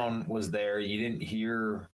Brown was there, you didn't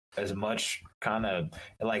hear as much kind of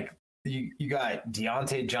like you got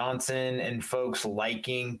Deontay Johnson and folks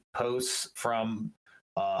liking posts from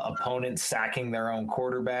opponents sacking their own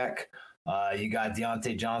quarterback. You got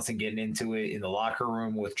Deontay Johnson getting into it in the locker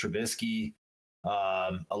room with Trubisky,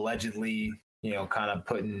 allegedly, kind of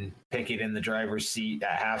putting Pickett in the driver's seat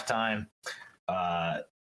at halftime.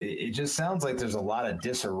 It just sounds like there's a lot of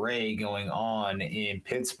disarray going on in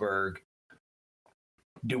Pittsburgh.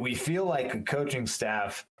 Do we feel like a coaching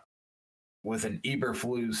staff with an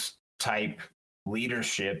Eberflus type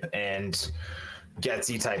leadership and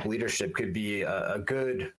Getsy type leadership could be a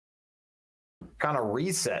good kind of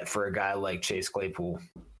reset for a guy like Chase Claypool?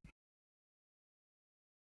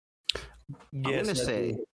 Yes,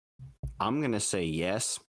 I'm going to say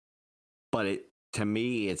yes, but to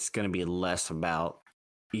me, it's going to be less about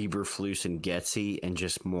Eberflus and Getsy and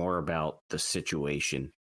just more about the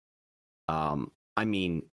situation. So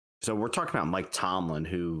we're talking about Mike Tomlin,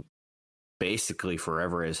 who basically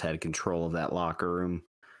forever has had control of that locker room.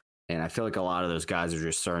 And I feel like a lot of those guys are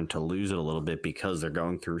just starting to lose it a little bit because they're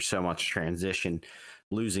going through so much transition,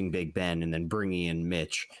 losing Big Ben and then bringing in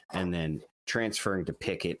Mitch and then transferring to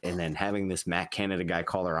Pickett and then having this Matt Canada guy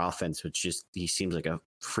call their offense, which he seems like a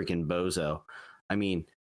freaking bozo. I mean,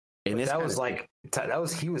 he was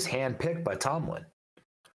handpicked by Tomlin.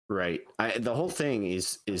 Right. The whole thing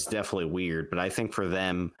is definitely weird, but I think for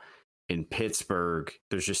them in Pittsburgh,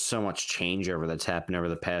 there's just so much changeover that's happened over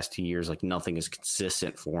the past 2 years. Like nothing is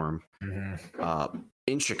consistent for them. Mm-hmm.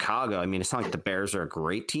 In Chicago, it's not like the Bears are a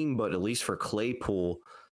great team, but at least for Claypool,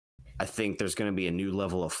 I think there's going to be a new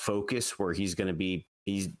level of focus where he's going to be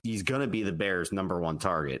the Bears' number one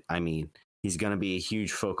target. He's going to be a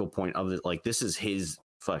huge focal point of it. Like this is his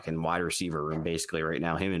fucking wide receiver room basically right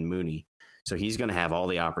now, him and Mooney. So he's going to have all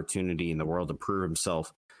the opportunity in the world to prove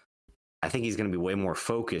himself. I think he's going to be way more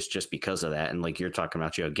focused just because of that. And like you're talking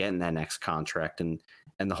about, getting that next contract and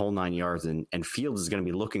the whole 9 yards. And Fields is going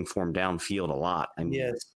to be looking for him downfield a lot. I mean,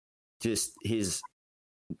 yes. Just his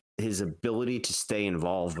ability to stay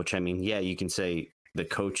involved, which I mean, yeah, you can say the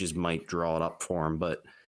coaches might draw it up for him, but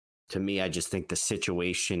to me, I just think the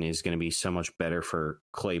situation is going to be so much better for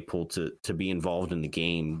Claypool to be involved in the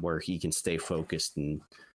game where he can stay focused and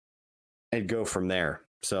go from there.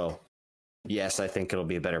 So, yes, I think it'll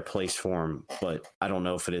be a better place for him, but I don't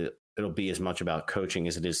know if it'll be as much about coaching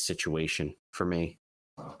as it is situation for me.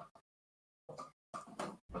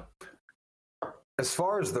 As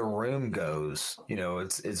far as the room goes,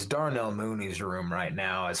 it's Darnell Mooney's room right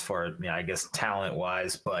now as far as, I guess,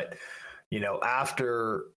 talent-wise. But,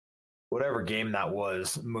 after whatever game that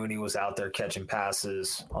was, Mooney was out there catching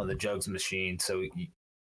passes on the jugs machine. So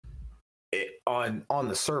on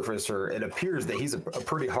the surface, or it appears that he's a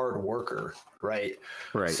pretty hard worker, right?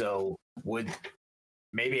 Right. So would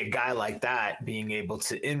maybe a guy like that being able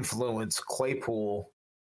to influence Claypool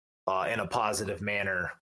in a positive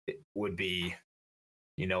manner would be,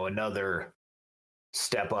 another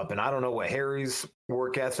step up. And I don't know what Harry's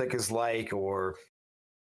work ethic is like, or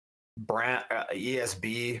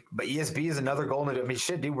ESB, but ESB is another golden. I mean,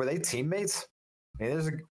 shit, dude, were they teammates?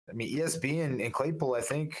 I mean, ESB and Claypool, I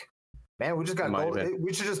think. Man, we just got gold.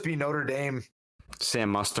 We should just be Notre Dame.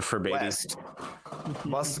 Sam Mustipher, baby. West.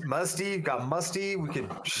 Musty, got Musty. We could,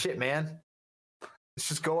 shit, man. Let's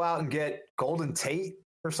just go out and get Golden Tate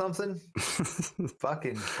or something.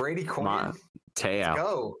 Fucking Brady Quinn. Teo. Let's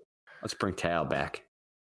go. Let's bring Teo back.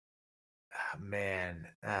 Man,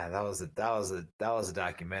 that was a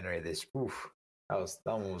documentary. That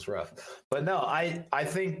one was rough. But no, I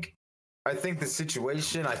think the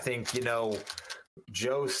situation. I think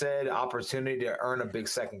Joe said opportunity to earn a big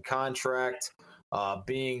second contract.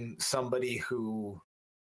 Being somebody who,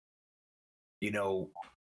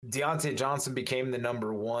 Deontay Johnson became the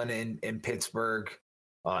number one in Pittsburgh,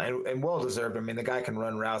 and well deserved. I mean, the guy can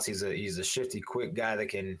run routes. He's a shifty, quick guy that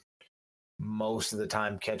can most of the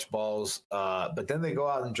time catch balls. But then they go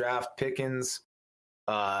out and draft Pickens,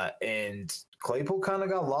 and Claypool kind of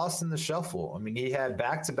got lost in the shuffle. I mean, he had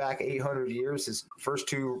back-to-back 800 years his first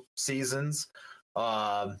two seasons.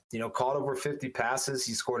 Caught over 50 passes.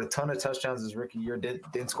 He scored a ton of touchdowns his rookie year.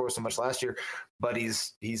 Didn't score so much last year, but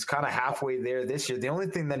he's kind of halfway there this year. The only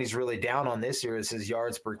thing that he's really down on this year is his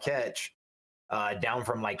yards per catch, down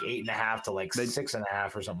from like 8.5 to like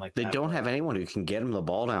 6.5 or something like that. They don't have anyone who can get him the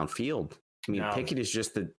ball downfield. I mean, no. Pickett is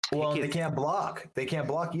just they can't block. They can't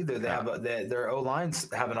block either. They have their O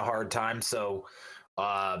line's having a hard time. So,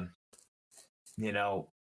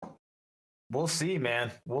 we'll see,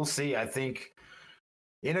 man. We'll see. I think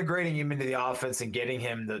integrating him into the offense and getting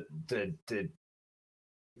him the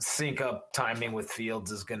sync up timing with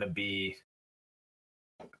Fields is going to be,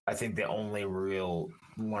 I think, the only real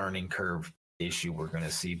learning curve issue we're going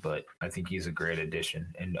to see. But I think he's a great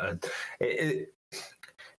addition. And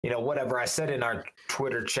whatever I said in our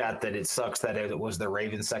Twitter chat that it sucks that it was the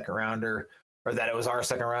Ravens second rounder, or that it was our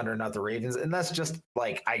second rounder, not the Ravens. And that's just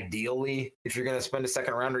like, ideally, if you're going to spend a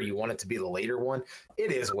second rounder, you want it to be the later one.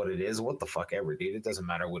 It is what it is. What the fuck ever, dude. It doesn't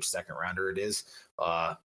matter which second rounder it is.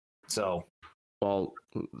 Well,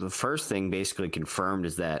 the first thing basically confirmed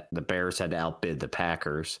is that the Bears had to outbid the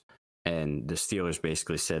Packers, and the Steelers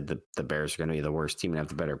basically said that the Bears are going to be the worst team and have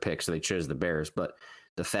the better pick. So they chose the Bears. But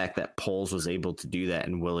the fact that Poles was able to do that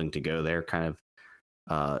and willing to go there kind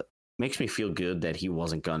of makes me feel good that he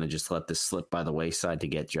wasn't going to just let this slip by the wayside to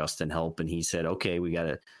get Justin help. And he said, okay, we got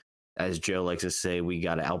to, as Joe likes to say, we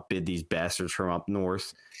got to outbid these bastards from up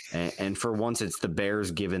north. And for once, it's the Bears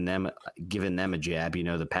giving them a jab.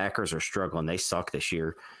 The Packers are struggling. They suck this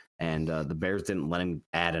year. And the Bears didn't let him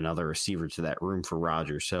add another receiver to that room for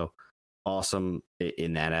Rodgers. So awesome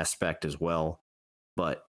in that aspect as well.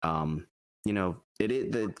 But,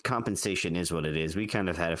 the compensation is what it is. We kind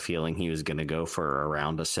of had a feeling he was going to go for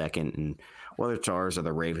around a second, and whether it's ours or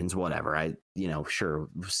the Ravens, whatever. Sure,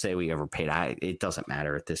 say we overpaid. It doesn't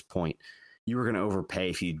matter at this point. You were going to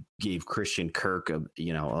overpay if you gave Christian Kirk a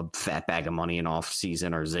fat bag of money in off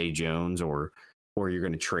season, or Zay Jones, or you're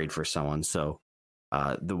going to trade for someone. So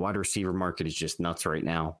the wide receiver market is just nuts right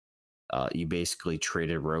now. You basically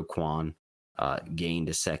traded Roquan, gained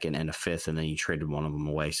a second and a fifth, and then you traded one of them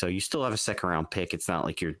away. So you still have a second round pick. It's not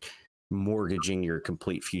like you're mortgaging your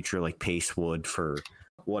complete future like Pace would for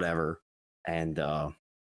whatever. And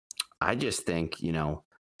I just think,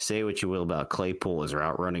 say what you will about Claypool as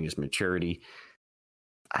outrunning his maturity.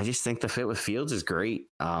 I just think the fit with Fields is great.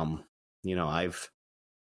 I've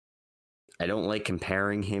I don't like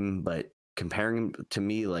comparing him, but comparing him to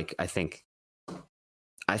me, like I think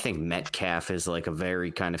Metcalf is like a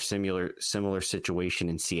very kind of similar situation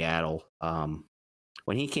in Seattle.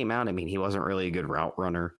 When he came out, I mean, he wasn't really a good route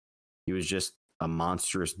runner. He was just a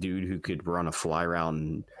monstrous dude who could run a fly route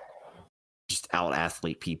and just out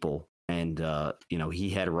athlete people. And, he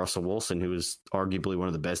had Russell Wilson, who was arguably one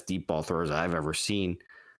of the best deep ball throwers I've ever seen,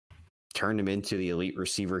 turned him into the elite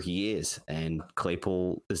receiver he is. And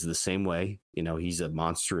Claypool is the same way. He's a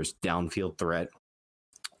monstrous downfield threat.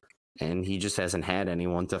 And he just hasn't had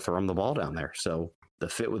anyone to throw him the ball down there. So the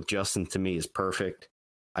fit with Justin, to me, is perfect.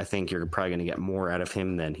 I think you're probably going to get more out of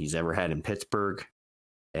him than he's ever had in Pittsburgh.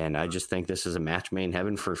 And I just think this is a match made in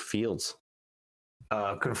heaven for Fields.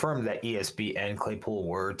 Confirmed that ESB and Claypool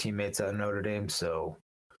were teammates at Notre Dame, so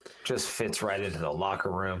just fits right into the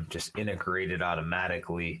locker room, just integrated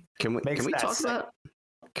automatically. Can we talk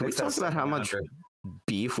about how much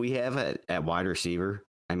beef we have at wide receiver?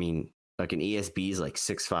 I mean, like an ESB is like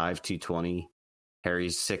 6'5", 220.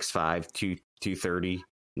 Harry's 6'5", 230.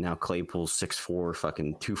 Now Claypool's 6'4",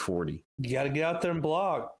 fucking 240. You got to get out there and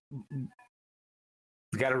block.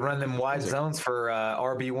 You got to run them wide zones for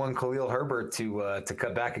RB1 Khalil Herbert to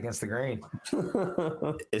cut back against the grain.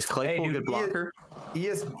 Is Claypool a good blocker?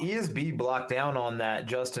 ESB blocked down on that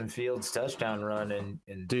Justin Fields touchdown run,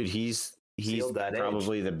 and dude, he's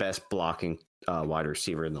probably the best blocking wide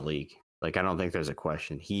receiver in the league. Like, I don't think there's a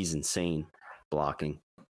question. He's insane blocking.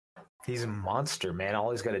 He's a monster, man.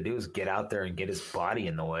 All he's got to do is get out there and get his body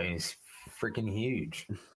in the way. He's freaking huge.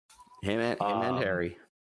 Him and Harry.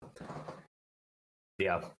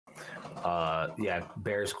 Yeah.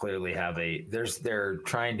 Bears clearly have they're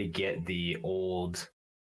trying to get the old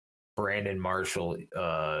Brandon Marshall,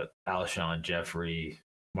 Alshon Jeffrey,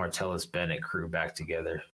 Martellus Bennett crew back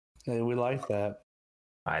together. Hey, we like that.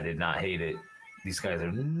 I did not hate it. These guys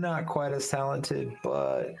are not quite as talented,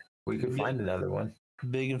 but we could find another one.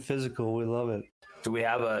 Big and physical. We love it. Do we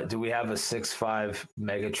have a 6'5"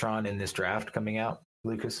 Megatron in this draft coming out,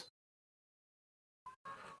 Lucas?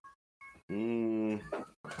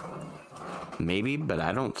 Maybe, but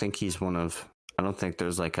I don't think I don't think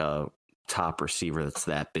there's like a top receiver that's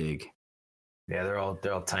that big. Yeah, they're all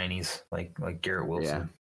tinies, like Garrett Wilson.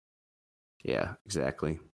 Yeah,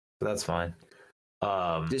 exactly. But that's fine.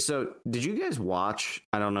 So did you guys watch,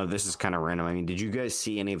 I don't know, this is kind of random. I mean, did you guys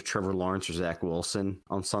see any of Trevor Lawrence or Zach Wilson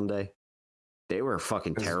on Sunday? They were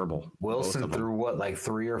fucking terrible. Wilson threw like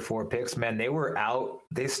 3 or 4 picks. Man, they were out.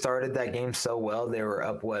 They started that game so well. They were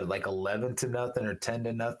up like 11-0 or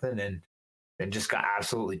 10-0, and just got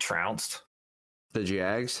absolutely trounced. The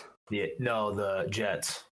Jags? Yeah, no, the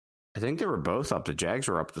Jets. I think they were both up. The Jags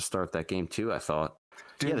were up to start that game too, I thought.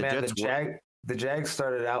 Dude, man, the Jags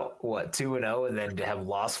started out 2-0 and then have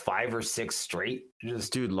lost 5 or 6 straight.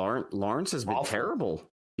 Dude, Lawrence has been terrible.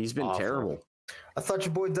 He's been terrible. I thought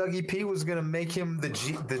your boy Dougie P was gonna make him the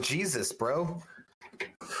Jesus, bro.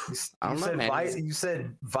 You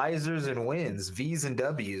said visors and wins, V's and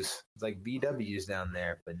W's. It's like VWs down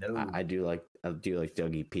there, but no. I do like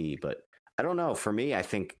Dougie P, but I don't know. For me, I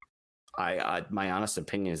think my honest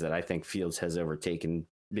opinion is that I think Fields has overtaken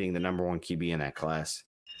being the number 1 QB in that class.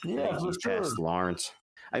 Yeah, he's past Lawrence.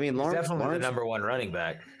 I mean, he's Lawrence definitely the number 1 running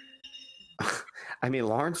back. I mean,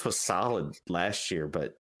 Lawrence was solid last year,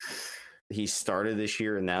 but he started this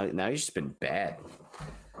year, and now he's just been bad.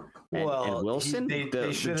 And Wilson, the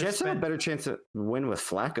Jets have a better chance to win with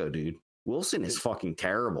Flacco, dude. Wilson is fucking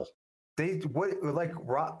terrible. I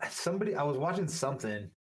was watching something,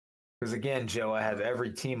 because again, Joe, I have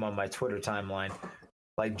every team on my Twitter timeline.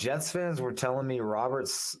 Like, Jets fans were telling me Robert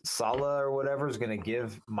Saleh or whatever is going to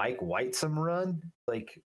give Mike White some run.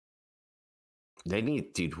 Like, they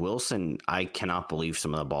need, dude, Wilson. I cannot believe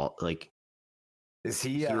some of the ball. Like, is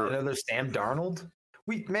he another Sam Darnold?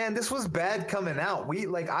 This was bad coming out.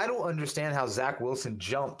 I don't understand how Zach Wilson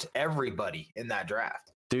jumped everybody in that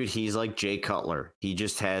draft. Dude, he's like Jay Cutler. He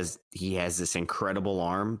has this incredible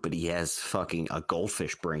arm, but he has fucking a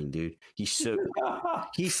goldfish brain, dude. He said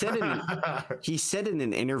in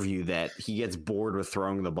an interview that he gets bored with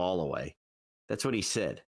throwing the ball away. That's what he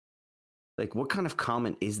said. Like, what kind of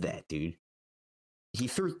comment is that, dude? He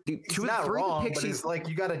threw He's not wrong, but it's like,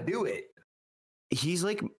 you got to do it. He's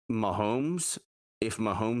like Mahomes if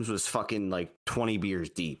Mahomes was fucking like 20 beers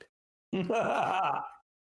deep.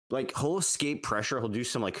 Like, he'll escape pressure. He'll do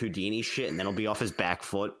some like Houdini shit, and then he'll be off his back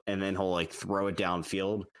foot, and then he'll like throw it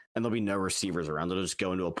downfield, and there'll be no receivers around. They'll just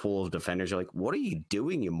go into a pool of defenders. You're like, what are you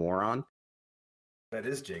doing, you moron? That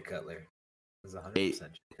is Jay Cutler. It's 100% Jay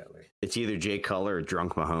Cutler. It's either Jay Cutler or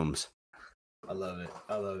drunk Mahomes. I love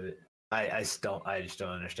it. I just don't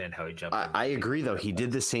understand how he jumped. I agree, though. He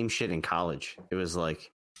did the same shit in college. It was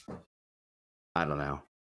like, I don't know.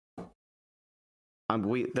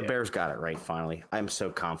 The Bears got it right finally. I'm so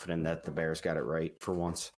confident that the Bears got it right for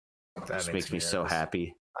once. That just makes me so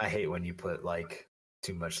happy. I hate when you put like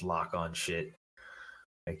too much lock on shit.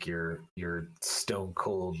 Like your stone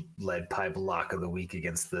cold lead pipe lock of the week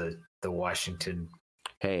against the Washington.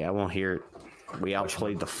 Hey, I won't hear it. We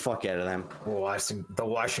outplayed the fuck out of them. The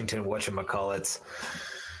Washington whatchamacallits.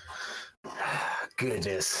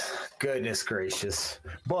 Goodness gracious!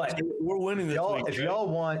 But we're winning this week. If y'all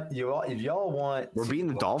want, we're beating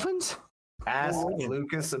the Dolphins. Ask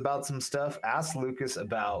Lucas about some stuff. Ask Lucas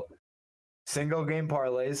about single game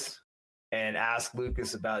parlays, and ask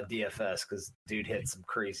Lucas about DFS because dude hit some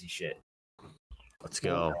crazy shit. Let's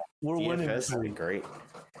go. We're winning this DFS would be week. great.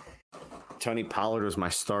 Tony Pollard was my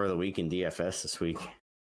star of the week in DFS this week.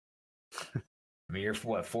 I mean, you're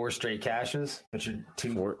what, 4 straight cashes, but you're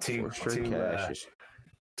too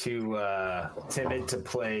timid to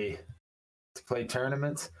play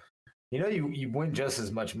tournaments. You know, you win just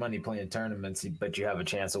as much money playing tournaments, but you have a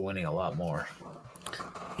chance of winning a lot more.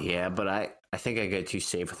 Yeah, but I think I get too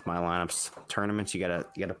safe with my lineups. Tournaments, you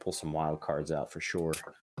gotta pull some wild cards out for sure.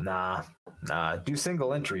 Nah. Do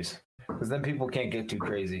single entries because then people can't get too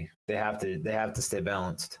crazy. They have to stay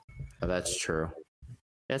balanced. Oh, that's true.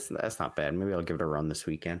 That's not bad. Maybe I'll give it a run this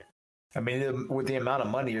weekend. I mean, with the amount of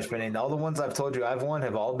money you're spending, all the ones I've told you I've won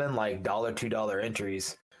have all been like $1, $2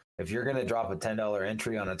 entries. If you're gonna drop a $10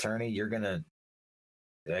 entry on a tourney, you're gonna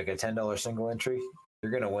like a $10 single entry.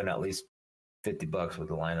 You're gonna win at least $50 with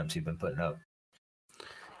the lineups you've been putting up.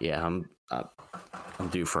 Yeah, I'm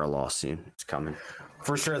due for a loss soon. It's coming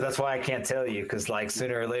for sure. That's why I can't tell you because like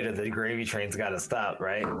sooner or later the gravy train's got to stop,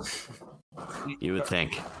 right? You would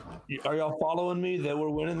think. Are y'all following me that we're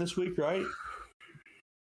winning this week, right?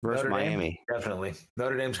 Versus Notre Dame, Miami, definitely.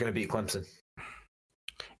 Notre Dame's going to beat Clemson.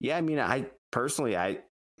 Yeah, I mean, I personally,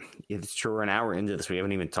 it's true. We're an hour into this. We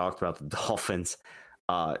haven't even talked about the Dolphins.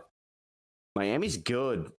 Miami's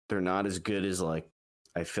good. They're not as good as like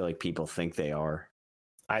I feel like people think they are.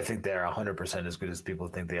 I think they're 100% as good as people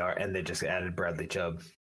think they are, and they just added Bradley Chubb.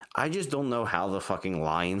 I just don't know how the fucking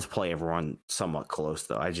Lions play everyone somewhat close,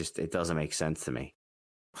 though. It doesn't make sense to me.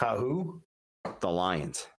 How, who? The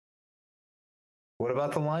Lions. What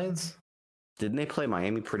about the Lions? Didn't they play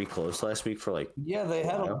Miami pretty close last week for like? Yeah, they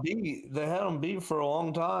had them beat. They had them beat for a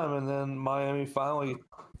long time, and then Miami finally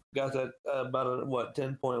got that about a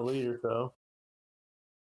 10-point lead or so.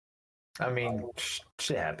 I mean,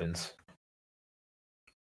 shit happens.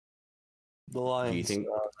 The Lions.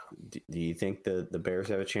 Do you think the Bears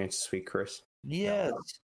have a chance this week, Chris? Yes.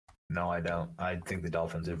 No, I don't. I think the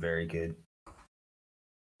Dolphins are very good.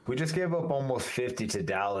 We just gave up almost 50 to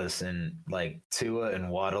Dallas, and like Tua and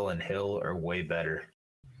Waddle and Hill are way better.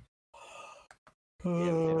 We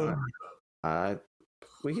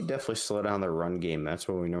could definitely slow down the run game. That's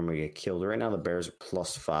where we normally get killed. Right now, the Bears are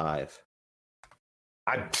 +5.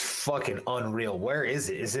 I'm fucking unreal. Where is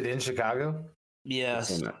it? Is it in Chicago? Yes.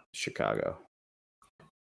 It's in Chicago.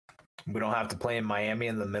 We don't have to play in Miami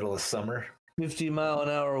in the middle of summer.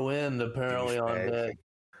 50-mile-an-hour wind apparently on deck.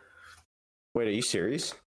 Wait, are you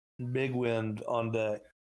serious? Big wind on deck.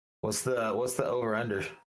 What's the over under?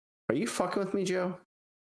 Are you fucking with me, Joe?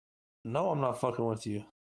 No, I'm not fucking with you.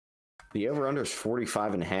 The over under is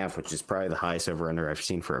 45.5, which is probably the highest over under I've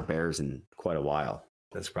seen for a Bears in quite a while.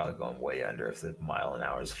 That's probably going way under if the mile an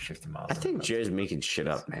hour is 50 miles. I think Joe's making shit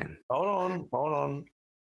up, man. Hold on.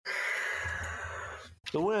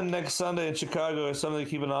 The wind next Sunday in Chicago is something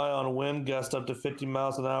to keep an eye on. Wind gust up to 50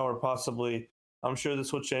 miles an hour, possibly. I'm sure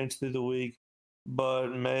this will change through the week, but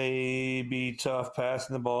may be tough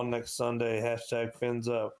passing the ball next Sunday. # fins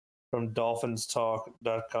up from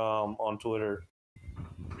DolphinsTalk.com on Twitter.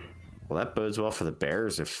 Well, that bodes well for the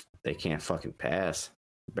Bears if they can't fucking pass.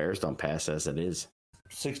 The Bears don't pass as it is.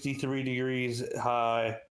 63 degrees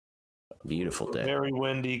high. Beautiful day. Very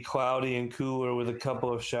windy, cloudy, and cooler with a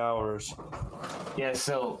couple of showers. Yeah,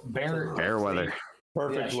 so bear weather.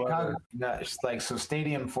 Perfect weather. No, it's like so.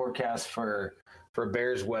 Stadium forecast for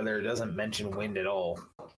Bears weather doesn't mention wind at all.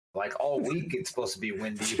 Like all week, it's supposed to be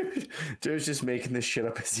windy. Joe's just making this shit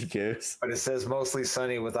up as he goes. But it says mostly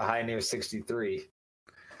sunny with a high near 63.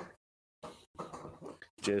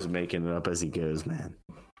 Joe's making it up as he goes, man.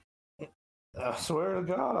 I swear to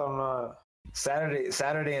God, I'm not.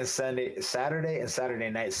 Saturday and Saturday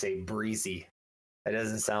night say breezy. That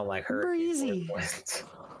doesn't sound like hurricane. Breezy.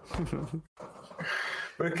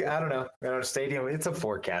 But I don't know. Stadium, it's a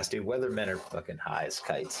forecast, dude. Weathermen are fucking high as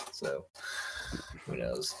kites. So who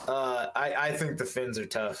knows? I think the Fins are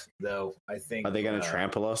tough, though. I think. Are they going to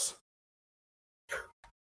trample us?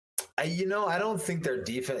 I don't think their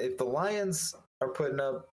defense. If the Lions are putting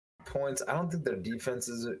up points, I don't think their defense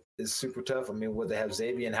is super tough. I mean, would they have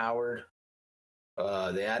Xavier Howard?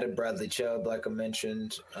 They added Bradley Chubb, like I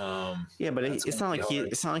mentioned. Yeah, but it's not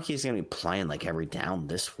like he's gonna be playing like every down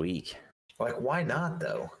this week. Like, why not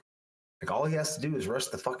though? Like, all he has to do is rush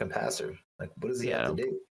the fucking passer. Like, what does he have to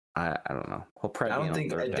do? I don't know. I don't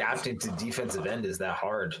think adapting to defensive end is that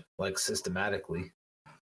hard, like systematically.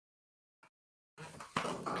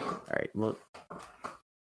 All right, well,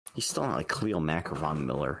 he's still not like Khalil Mack or Von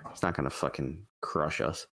Miller. He's not gonna fucking crush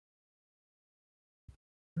us.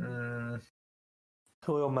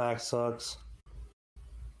 Khalil Mack sucks.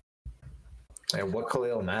 Hey, what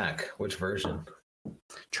Khalil Mack? Which version?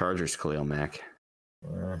 Chargers Khalil Mack.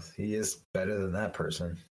 He is better than that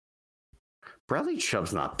person. Bradley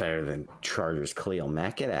Chubb's not better than Chargers Khalil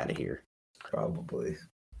Mack. Get out of here. Probably.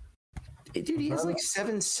 Dude, he has like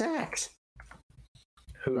 7 sacks.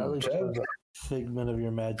 Who? Bradley Chubb's a figment of your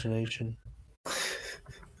imagination.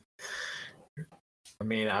 I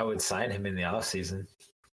mean, I would sign him in the offseason.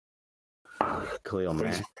 Khalil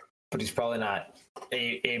Mack. But he's probably not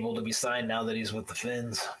able to be signed now that he's with the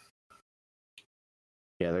Finns.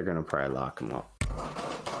 Yeah, they're going to probably lock him up.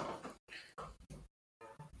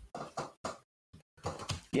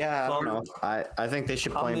 Yeah, I don't know. I think they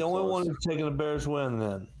should play him I'm the only close. one who's taking the Bears win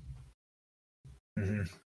then. Mm-hmm.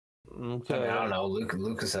 Okay. I mean, I don't know.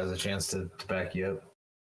 Lucas has a chance to back you up.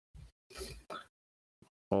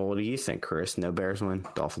 Well, what do you think, Chris? No Bears win?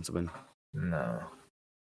 Dolphins win? No.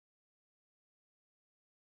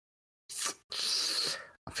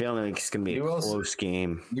 I'm feeling like it's going to be a close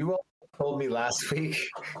game. You all told me last week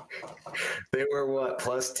they were,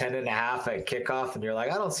 plus 10.5 at kickoff, and you're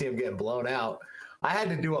like, I don't see him getting blown out. I had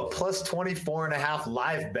to do a plus 24.5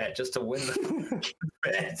 live bet just to win the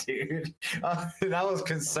bet, dude. And I was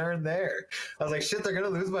concerned there. I was like, shit, they're going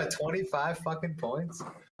to lose by 25 fucking points?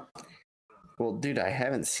 Well, dude, I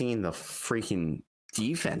haven't seen the freaking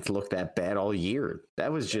defense look that bad all year.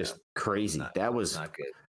 That was just crazy. That was not good.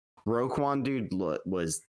 Roquan, dude,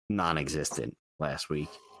 was non-existent last week.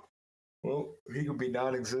 Well, he could be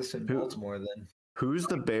non-existent in Baltimore then. Who's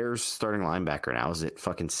the Bears starting linebacker now? Is it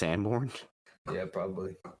fucking Sanborn? Yeah,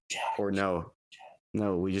 probably. Or no,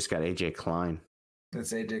 we just got AJ Klein.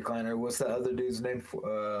 It's AJ Kleiner. What's the other dude's name?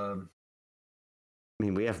 I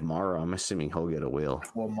mean, we have Morrow. I'm assuming he'll get a wheel.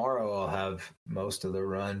 Well, Morrow will have most of the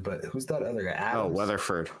run, but who's that other guy? Adams? Oh,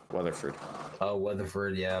 Weatherford. Oh,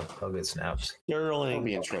 Weatherford. Yeah, he'll get snaps. Sterling. That'll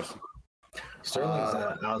be interesting. Sterling's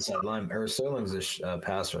an outside line, or Sterling's a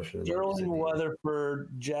pass rusher. Sterling, Weatherford,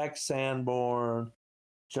 Jack Sanborn,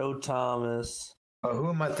 Joe Thomas. Oh, who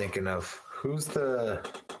am I thinking of? Who's the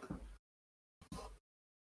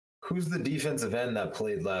defensive end that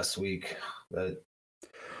played last week that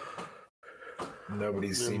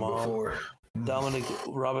nobody's seen before? Dominic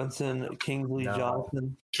Robinson, Kingsley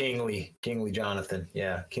Jonathan. Kingsley Jonathan.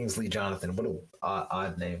 Yeah, Kingsley Jonathan. What an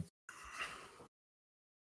odd name.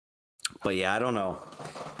 But yeah, I don't know.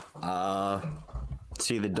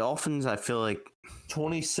 See, the Dolphins, I feel like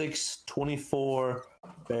 26-24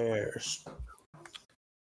 Bears.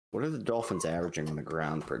 What are the Dolphins averaging on the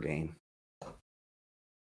ground per game?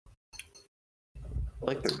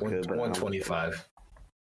 Like they're good, but 125.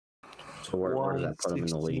 So where does that put them in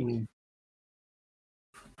the league?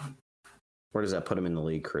 Where does that put them in the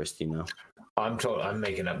league, Chris? Do you know? I'm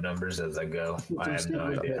making up numbers as I go. I have no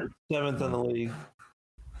idea. 7th in the league.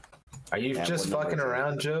 Are you just fucking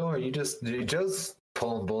around, Joe? Are you Joe's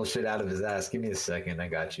pulling bullshit out of his ass? Give me a second. I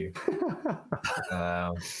got you.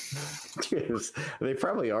 They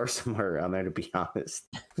probably are somewhere around there, to be honest.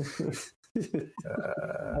 I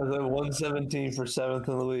was at 117 for 7th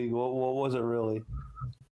in the league. What was it really?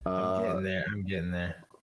 I'm getting there.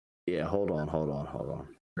 Yeah, hold on.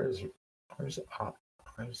 Where's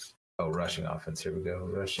rushing offense? Here we go.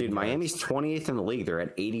 Rushing Dude, Miami's 28th in the league. They're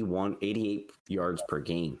at 88 yards per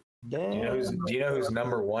game. Damn. Do you know who's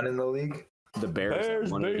number 1 in the league? The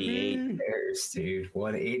Bears 188. Baby. Bears, dude.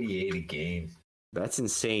 188 a game. That's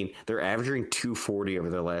insane. They're averaging 240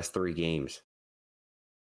 over their last 3 games.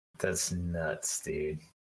 That's nuts, dude.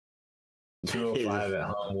 205 at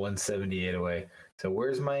home, 178 away. So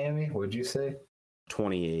where's Miami? What'd you say?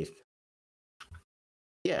 28th.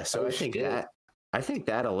 Yeah, so I think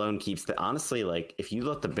that alone keeps honestly, like, if you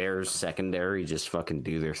let the Bears secondary just fucking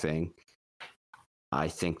do their thing, I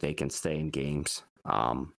think they can stay in games.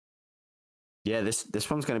 Yeah, this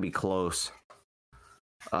one's gonna be close.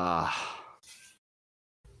 I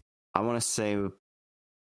want to say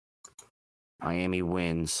Miami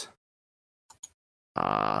wins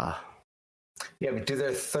Yeah, but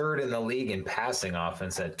they're third in the league in passing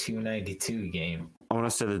offense at 292 a game. I want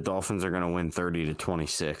to say the Dolphins are going to win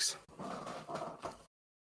 30-26.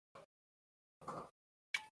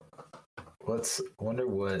 Wonder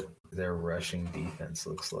what their rushing defense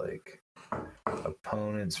looks like.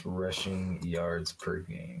 Opponents' rushing yards per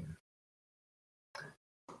game.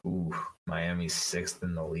 Ooh, Miami's 6th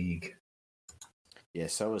in the league. Yeah,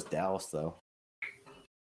 so was Dallas, though.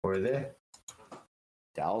 Were they?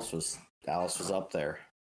 Dallas was up there.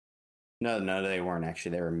 No, they weren't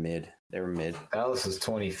actually. They were mid. Dallas is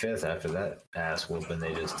 25th after that ass whooping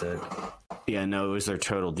they just took. Yeah, no, it was their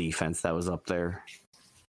total defense that was up there.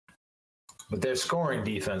 But their scoring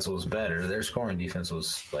defense was better. Their scoring defense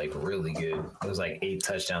was like really good. It was like 8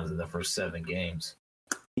 touchdowns in the first 7 games.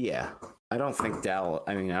 Yeah. I don't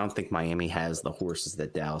think Miami has the horses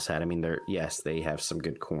that Dallas had. I mean, they have some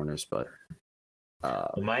good corners, but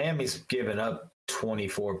Miami's given up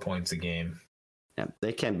 24 points a game. Yeah,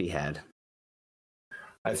 they can be had.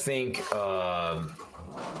 I think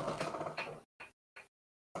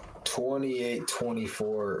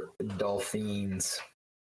 28-24 Dolphins.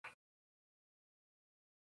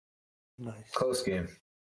 Nice. Close game.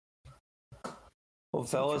 Well,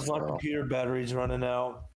 fellas, my computer battery's running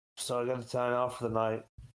out, so I got to sign off for the night.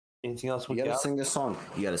 Anything else we got? You got to sing the song.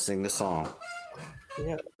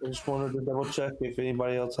 Yeah, I just wanted to double check if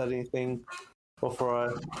anybody else had anything before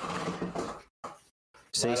I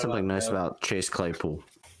say something nice about Chase Claypool.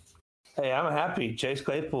 Hey, I'm happy. Chase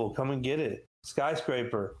Claypool, come and get it.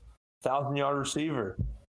 Skyscraper, 1,000-yard receiver.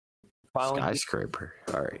 Finally, Skyscraper.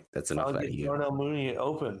 All right, that's enough out of you. Darnell Mooney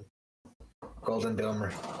open. Golden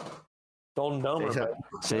Domer.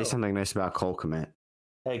 Say something nice about Cole Kmet.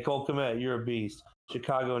 Hey, Cole Kmet, you're a beast.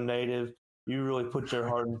 Chicago native. You really put your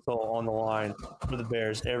heart and soul on the line for the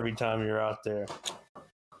Bears every time you're out there.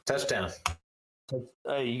 Touchdown.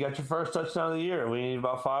 Hey, you got your first touchdown of the year. We need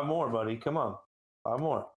about 5 more, buddy. Come on. 5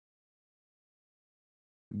 more.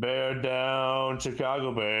 Bear down,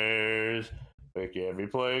 Chicago Bears. Pick every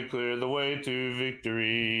play, clear the way to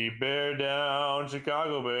victory. Bear down,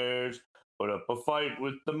 Chicago Bears. Put up a fight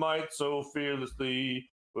with the might so fearlessly.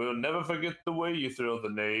 We'll never forget the way you thrill the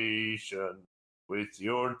nation. With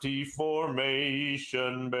your T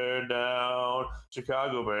formation, bear down,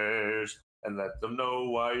 Chicago Bears. And let them know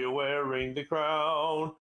why you're wearing the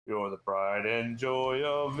crown. You're the pride and joy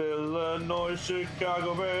of Illinois,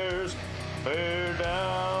 Chicago Bears. Bear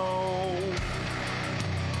down.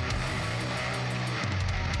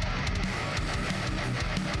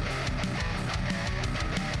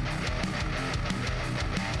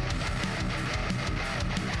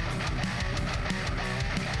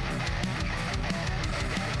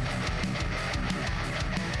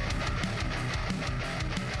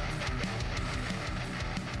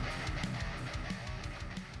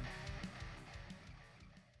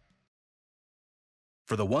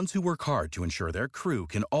 For the ones who work hard to ensure their crew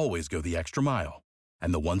can always go the extra mile,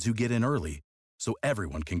 and the ones who get in early so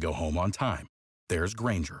everyone can go home on time, there's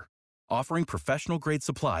Grainger, offering professional-grade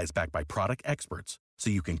supplies backed by product experts so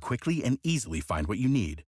you can quickly and easily find what you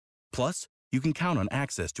need. Plus, you can count on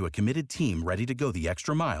access to a committed team ready to go the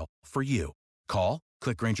extra mile for you. Call,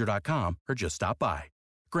 click Grainger.com, or just stop by.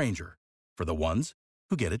 Grainger, for the ones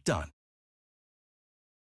who get it done.